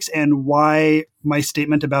Classics and why my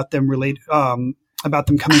statement about them about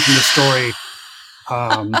them coming from the story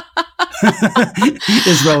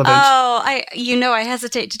is relevant? Oh, I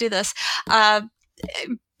hesitate to do this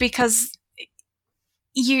because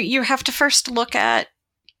you have to first look at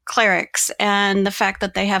clerics and the fact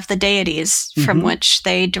that they have the deities from which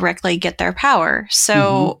they directly get their power.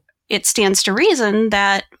 So it stands to reason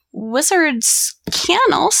that wizards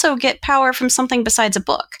can also get power from something besides a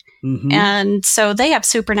book. And so they have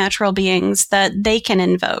supernatural beings that they can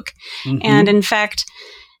invoke. And in fact,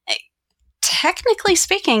 technically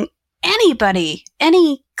speaking, anybody,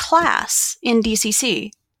 any class in DCC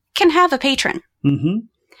can have a patron.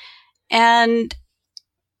 And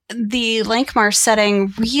the Lankhmar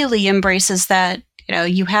setting really embraces that. You know,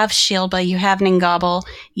 you have Shilba, you have Ningabel,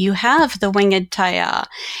 you have the Winged Taya,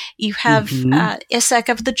 you have Isek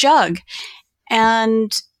of the Jug.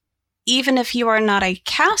 And even if you are not a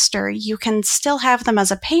caster, you can still have them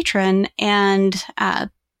as a patron. And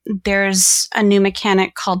there's a new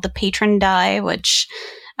mechanic called the Patron Die, which,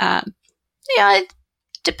 it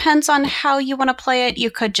depends on how you want to play it.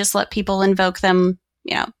 You could just let people invoke them,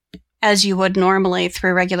 you know, as you would normally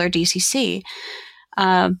through regular DCC.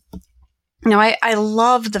 I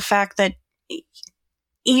love the fact that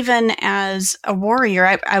even as a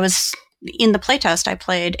warrior, I was in the playtest, I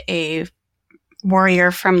played a warrior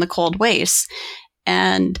from the Cold Wastes,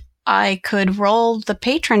 and I could roll the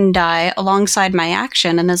patron die alongside my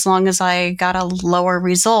action, and as long as I got a lower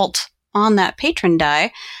result on that patron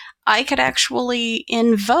die, I could actually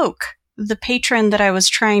invoke the patron that I was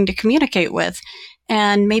trying to communicate with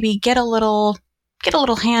and maybe get a little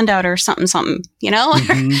handout or something, you know?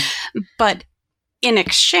 But in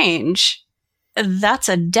exchange, that's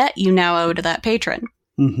a debt you now owe to that patron.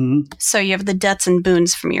 So you have the debts and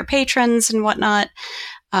boons from your patrons and whatnot.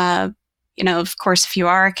 Of course, if you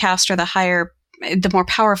are a caster, the more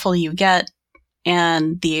powerful you get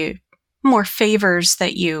and the more favors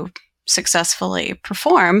that you successfully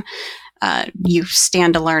perform, you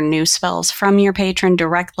stand to learn new spells from your patron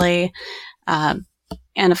directly.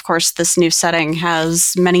 And of course, this new setting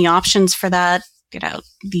has many options for that. You know,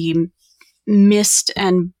 the mist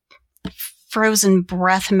and frozen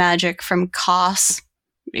breath magic from Kos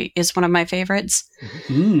is one of my favorites.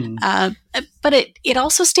 Mm. But it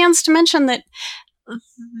also stands to mention that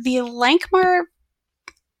the Lankmar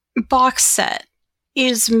box set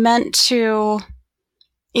is meant to...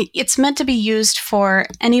 It's meant to be used for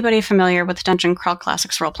anybody familiar with Dungeon Crawl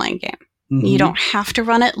Classics role-playing game. Mhm. You don't have to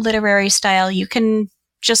run it literary style. You can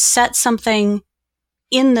just set something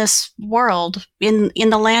in this world, in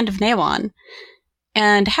the land of Nawan,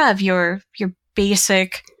 and have your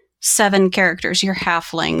basic 7 characters, your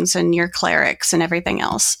halflings and your clerics and everything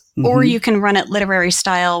else. Mhm. Or you can run it literary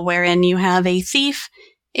style, wherein you have a thief,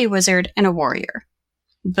 a wizard, and a warrior.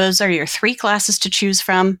 Those are your 3 classes to choose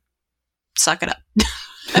from. Suck it up.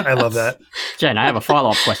 I love that. Jen, I have a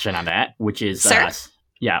follow-up question on that, which is... Sir?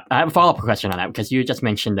 Yeah, I have a follow-up question on that, because you just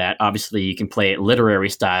mentioned that obviously you can play it literary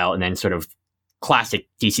style and then sort of classic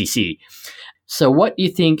DCC. So what do you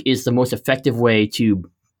think is the most effective way to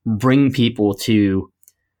bring people to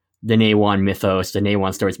the Nawan mythos, the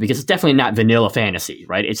Nawan stories? Because it's definitely not vanilla fantasy,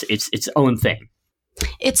 right? It's its own thing.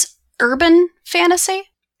 It's urban fantasy,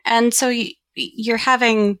 and so you're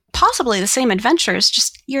having possibly the same adventures,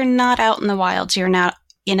 just you're not out in the wilds. You're not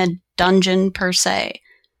in a dungeon per se.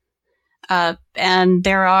 And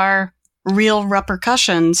there are real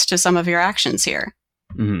repercussions to some of your actions here.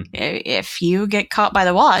 Mm-hmm. If you get caught by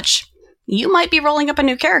the watch, you might be rolling up a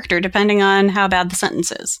new character depending on how bad the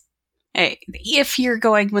sentence is. If you're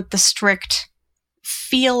going with the strict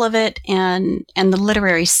feel of it and the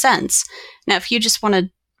literary sense. Now, if you just want to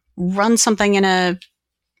run something in a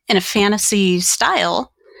fantasy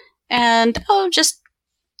style and, just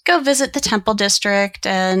go visit the Temple District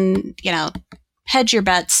and, hedge your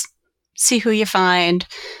bets, see who you find,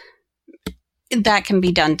 that can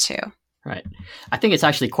be done too. Right. I think it's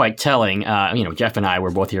actually quite telling. Jeff and I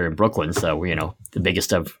were both here in Brooklyn, so we're, the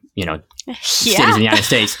biggest of, cities in the United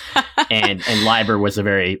States. And Leiber was a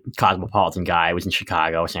very cosmopolitan guy. He was in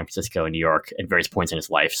Chicago, San Francisco, and New York at various points in his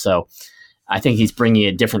life. So I think he's bringing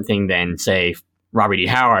a different thing than, say, Robert E.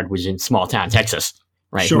 Howard was in small town Texas,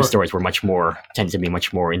 right? Sure. Whose stories were tended to be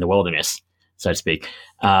much more in the wilderness, so to speak.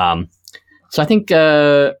 So I think,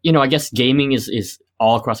 I guess gaming is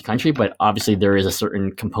all across the country, but obviously there is a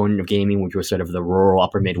certain component of gaming which was sort of the rural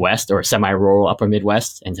upper Midwest or semi-rural upper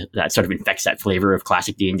Midwest, and that sort of infects that flavor of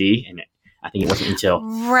classic D&D. And I think it wasn't until...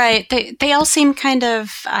 Right. They all seem kind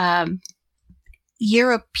of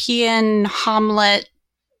European Hamlet,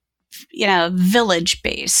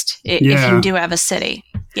 village-based, if you do have a city.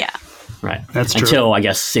 Yeah. Right. That's true. Until, I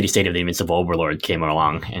guess, City State of the Invincible Overlord came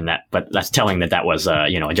along, but that's telling that was, a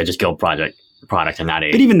Judge's Guild product and not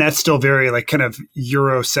a... But even that's still very kind of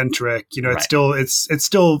Eurocentric. It's right. it's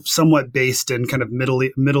still somewhat based in kind of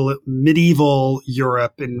medieval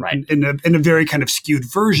Europe and right. in a very kind of skewed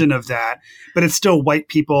version of that. But it's still white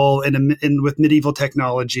people in with medieval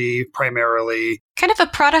technology primarily. Kind of a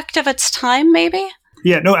product of its time, maybe?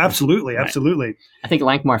 Yeah, no, absolutely. Right. Absolutely. I think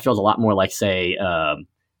Lankmar feels a lot more like, say,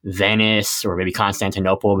 Venice or maybe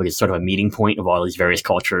Constantinople, because it's sort of a meeting point of all these various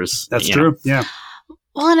cultures. That's true. Yeah.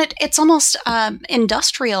 Well, and it's almost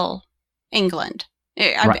industrial England,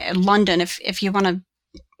 Right. London, if you want to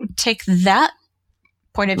take that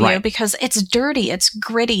point of view, Right. because it's dirty, it's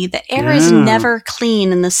gritty. The air is never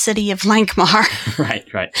clean in the city of Lankmar.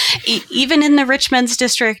 Right. Even in the rich men's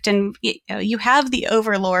district, and you have the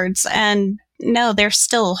overlords, and no, they're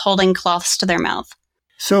still holding cloths to their mouth.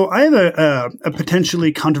 So I have a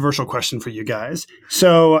potentially controversial question for you guys.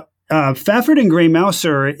 So Fafhrd and Grey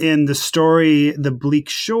Mouser in the story The Bleak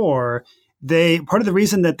Shore, part of the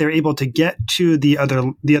reason that they're able to get to the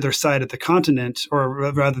other side of the continent,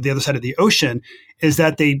 or rather the other side of the ocean, is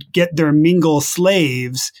that they get their Mingle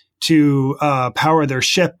slaves to power their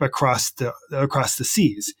ship across the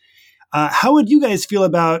seas. How would you guys feel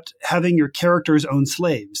about having your characters own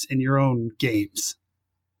slaves in your own games?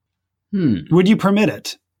 Would you permit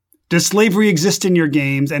it? Does slavery exist in your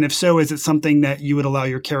games? And if so, is it something that you would allow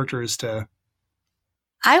your characters to?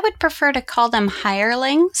 I would prefer to call them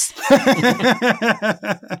hirelings.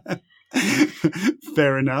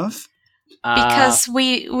 Fair enough. Because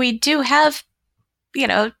we do have,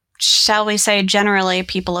 shall we say, generally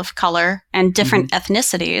people of color and different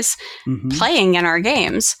ethnicities playing in our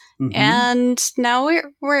games. Mm-hmm. And no,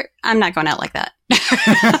 I'm not going out like that.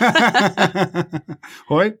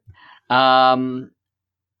 Hoy?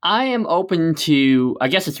 I am open to, I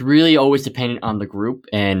guess it's really always dependent on the group,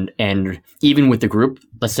 and even with the group,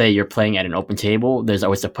 let's say you're playing at an open table, there's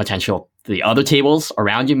always the potential the other tables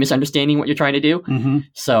around you misunderstanding what you're trying to do. Mm-hmm.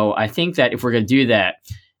 So I think that if we're going to do that,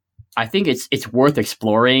 I think it's worth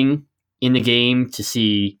exploring in the game to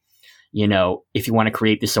see, if you want to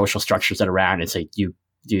create the social structures that are around, and say you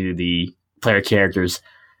do the player characters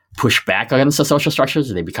push back against the social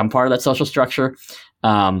structures. They become part of that social structure.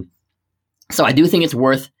 So I do think it's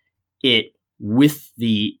worth it with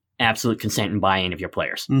the absolute consent and buy-in of your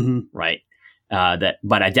players, right?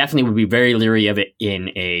 But I definitely would be very leery of it in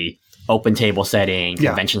a open table setting,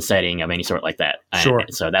 convention setting of any sort like that. Sure.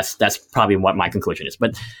 So that's probably what my conclusion is.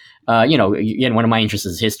 But again, one of my interests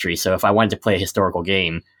is history. So if I wanted to play a historical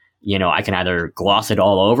game, I can either gloss it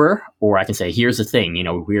all over, or I can say, here's the thing.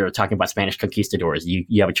 We are talking about Spanish conquistadors.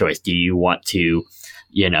 You have a choice. Do you want to,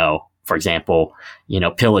 for example,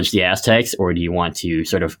 pillage the Aztecs, or do you want to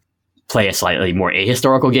sort of play a slightly more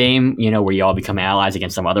ahistorical game, where you all become allies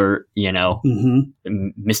against some other,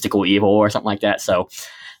 mystical evil or something like that. So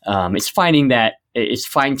it's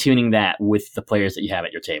fine-tuning that with the players that you have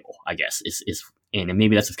at your table, I guess, and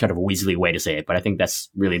maybe that's kind of a Weasley way to say it, but I think that's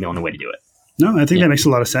really the only way to do it. No, I think that makes a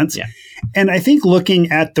lot of sense. Yeah. And I think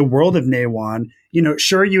looking at the world of Naywan,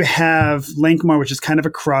 sure, you have Lankhmar, which is kind of a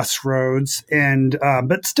crossroads, and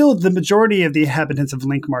but still the majority of the inhabitants of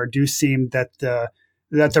Lankhmar do seem that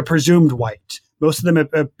they're presumed white. Most of them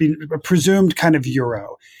have been presumed kind of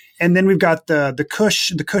Euro. And then we've got the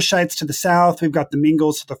Kushites to the south. We've got the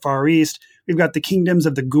Mingles to the far east. We've got the kingdoms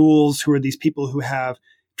of the ghouls, who are these people who have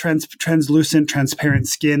translucent, transparent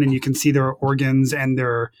skin, and you can see their organs and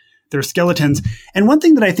their skeletons. And one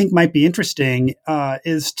thing that I think might be interesting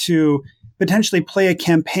is to potentially play a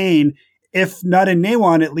campaign, if not in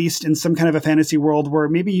Naywan, at least in some kind of a fantasy world where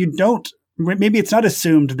maybe it's not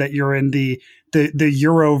assumed that you're in the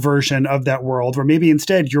Euro version of that world, where maybe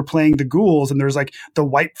instead you're playing the ghouls and there's like the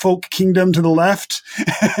white folk kingdom to the left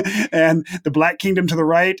and the black kingdom to the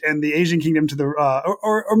right and the Asian kingdom to the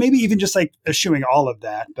or maybe even just like eschewing all of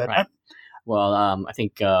that. But right. I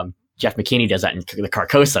think Jeff McKinney does that in the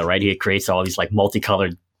Carcosa, right? He creates all these like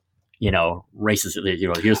multicolored, races.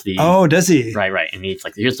 Here's the does he? Right, and it's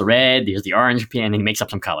like here's the red, here's the orange, and he makes up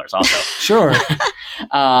some colors also. Sure.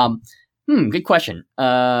 Good question.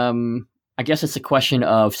 I guess it's a question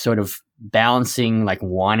of sort of balancing, like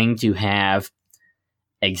wanting to have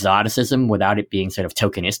exoticism without it being sort of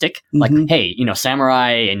tokenistic. Like, hey,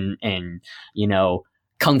 samurai and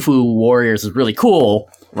kung fu warriors is really cool,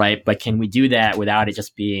 right? But can we do that without it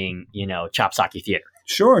just being, chopsocky theater?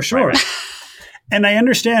 Sure. Right. And I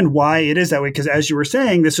understand why it is that way, because as you were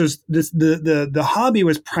saying, the hobby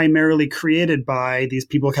was primarily created by these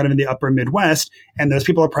people kind of in the upper Midwest, and those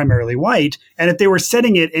people are primarily white. And if they were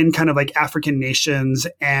setting it in kind of like African nations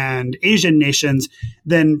and Asian nations,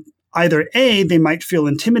 then either A, they might feel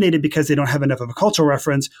intimidated because they don't have enough of a cultural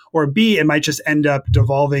reference, or B, it might just end up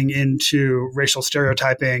devolving into racial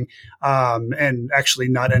stereotyping and actually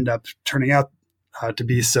not end up turning out to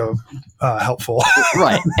be so helpful.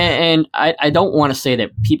 Right. And I don't want to say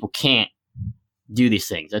that people can't do these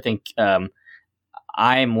things. I think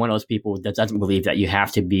I'm one of those people that doesn't believe that you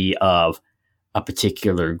have to be of a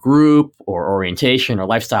particular group or orientation or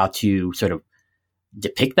lifestyle to sort of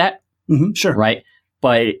depict that. Sure. Right.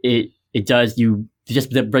 But it just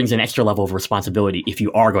brings an extra level of responsibility if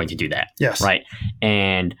you are going to do that. Yes. Right.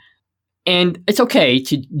 And it's okay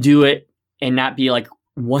to do it and not be like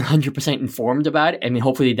 100% informed about it. I mean,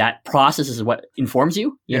 hopefully that process is what informs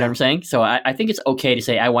you. You know what I'm saying? So I think it's okay to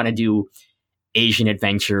say, I want to do Asian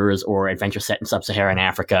adventures or adventures set in sub-Saharan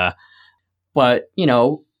Africa. But,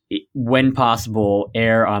 when possible,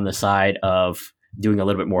 err on the side of doing a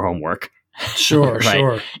little bit more homework. Sure, right?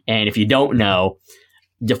 Sure. And if you don't know,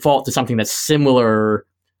 default to something that's similar.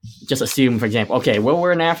 Just assume, for example, okay, well,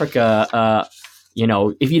 we're in Africa.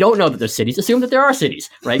 If you don't know that there's cities, assume that there are cities,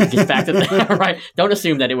 right? Get back to right. Don't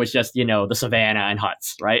assume that it was just, the savannah and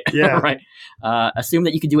huts, right? Yeah. Right. Assume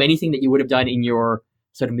that you could do anything that you would have done in your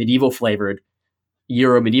sort of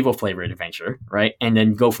Euro medieval flavored adventure, right? And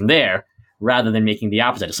then go from there rather than making the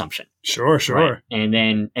opposite assumption. Sure. Right? And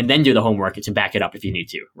then do the homework to back it up if you need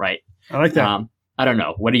to, right? I like that. I don't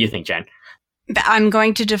know. What do you think, Jen? I'm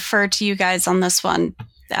going to defer to you guys on this one.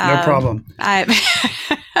 No problem.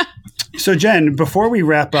 So Jen, before we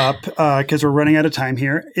wrap up, because we're running out of time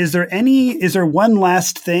here, is there one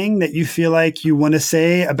last thing that you feel like you want to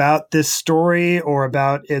say about this story or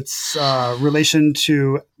about its relation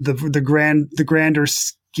to the grander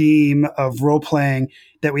scheme of role playing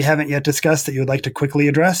that we haven't yet discussed that you would like to quickly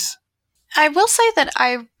address? I will say that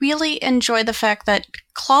I really enjoy the fact that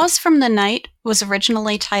Claws from the Night was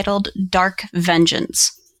originally titled Dark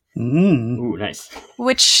Vengeance. Ooh, nice.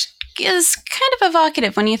 Which is kind of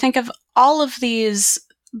evocative when you think of all of these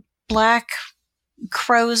black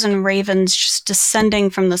crows and ravens just descending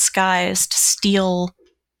from the skies to steal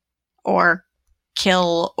or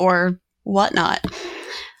kill or whatnot.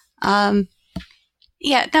 I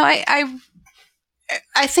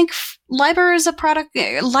think Liber is a product.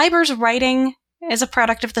 Liber's writing is a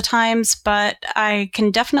product of the times, but I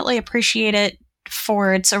can definitely appreciate it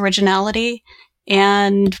for its originality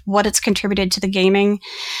and what it's contributed to the gaming.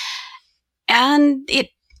 And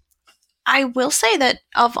I will say that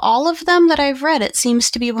of all of them that I've read, it seems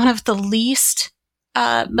to be one of the least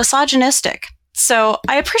misogynistic. So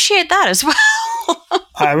I appreciate that as well.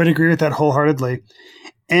 I would agree with that wholeheartedly.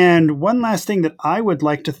 And one last thing that I would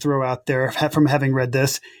like to throw out there from having read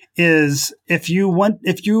this is if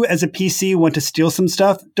you as a PC want to steal some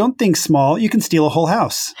stuff, don't think small. You can steal a whole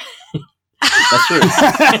house. That's true.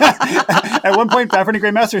 At one point, Baffer and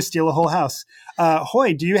Greymaster steal a whole house.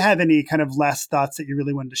 Hoy, do you have any kind of last thoughts that you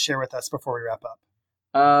really wanted to share with us before we wrap up?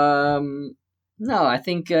 No, I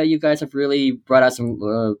think you guys have really brought out some,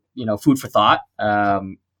 food for thought.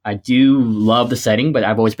 I do love the setting, but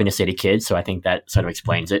I've always been a city kid, so I think that sort of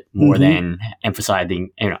explains it more than emphasizing.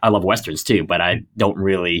 I love westerns too, but I don't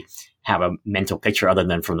really have a mental picture other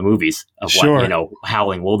than from the movies of what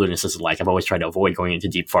howling wilderness is like. I've always tried to avoid going into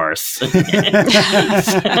deep forests.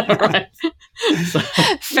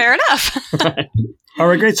 Fair enough. Right. All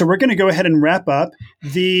right, great. So we're going to go ahead and wrap up.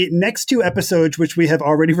 The next two episodes, which we have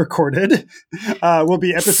already recorded, will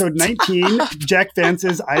be episode 19, Jack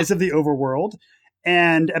Vance's Eyes of the Overworld,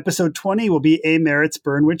 and episode 20 will be A. Merritt's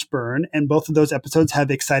Burn Witch Burn, and both of those episodes have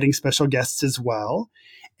exciting special guests as well.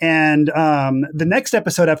 And the next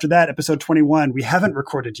episode after that, episode 21, we haven't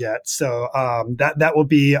recorded yet. So that will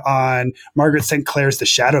be on Margaret St. Clair's The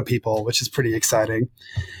Shadow People, which is pretty exciting.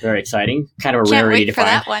 Very exciting. Kind of a rarity to find.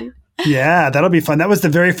 Can't wait for that one. Yeah, that'll be fun. That was the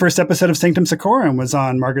very first episode of Sanctum Sanctorum was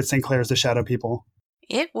on Margaret St. Clair's The Shadow People.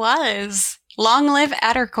 It was. Long live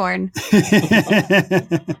Addercorn.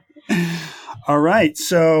 All right.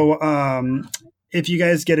 So if you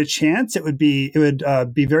guys get a chance, it would be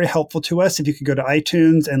very helpful to us if you could go to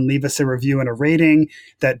iTunes and leave us a review and a rating.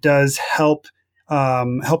 That does help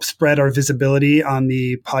spread our visibility on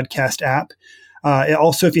the podcast app.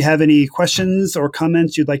 Also, if you have any questions or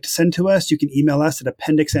comments you'd like to send to us, you can email us at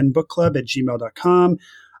appendixnbookclub@gmail.com.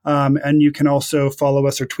 And you can also follow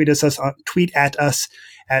us or tweet at us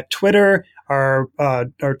at Twitter. Our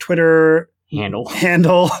Twitter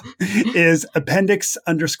handle is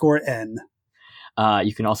appendix_N.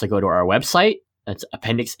 You can also go to our website. That's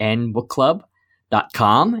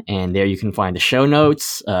appendixnbookclub.com. And there you can find the show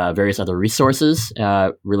notes, various other resources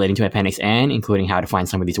relating to Appendix N, including how to find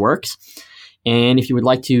some of these works. And if you would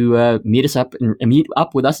like to meet up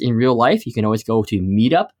with us in real life, you can always go to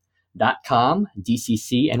meetup.com,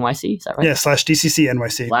 DCC-NYC. Is that right? Yeah,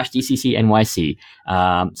 /DCC-NYC. /DCC-NYC.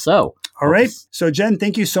 All right. So, Jen,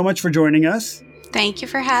 thank you so much for joining us. Thank you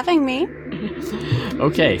for having me.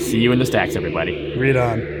 Okay. See you in the stacks, everybody. Read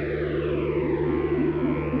on.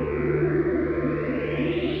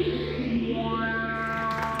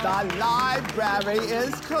 The library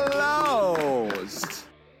is closed.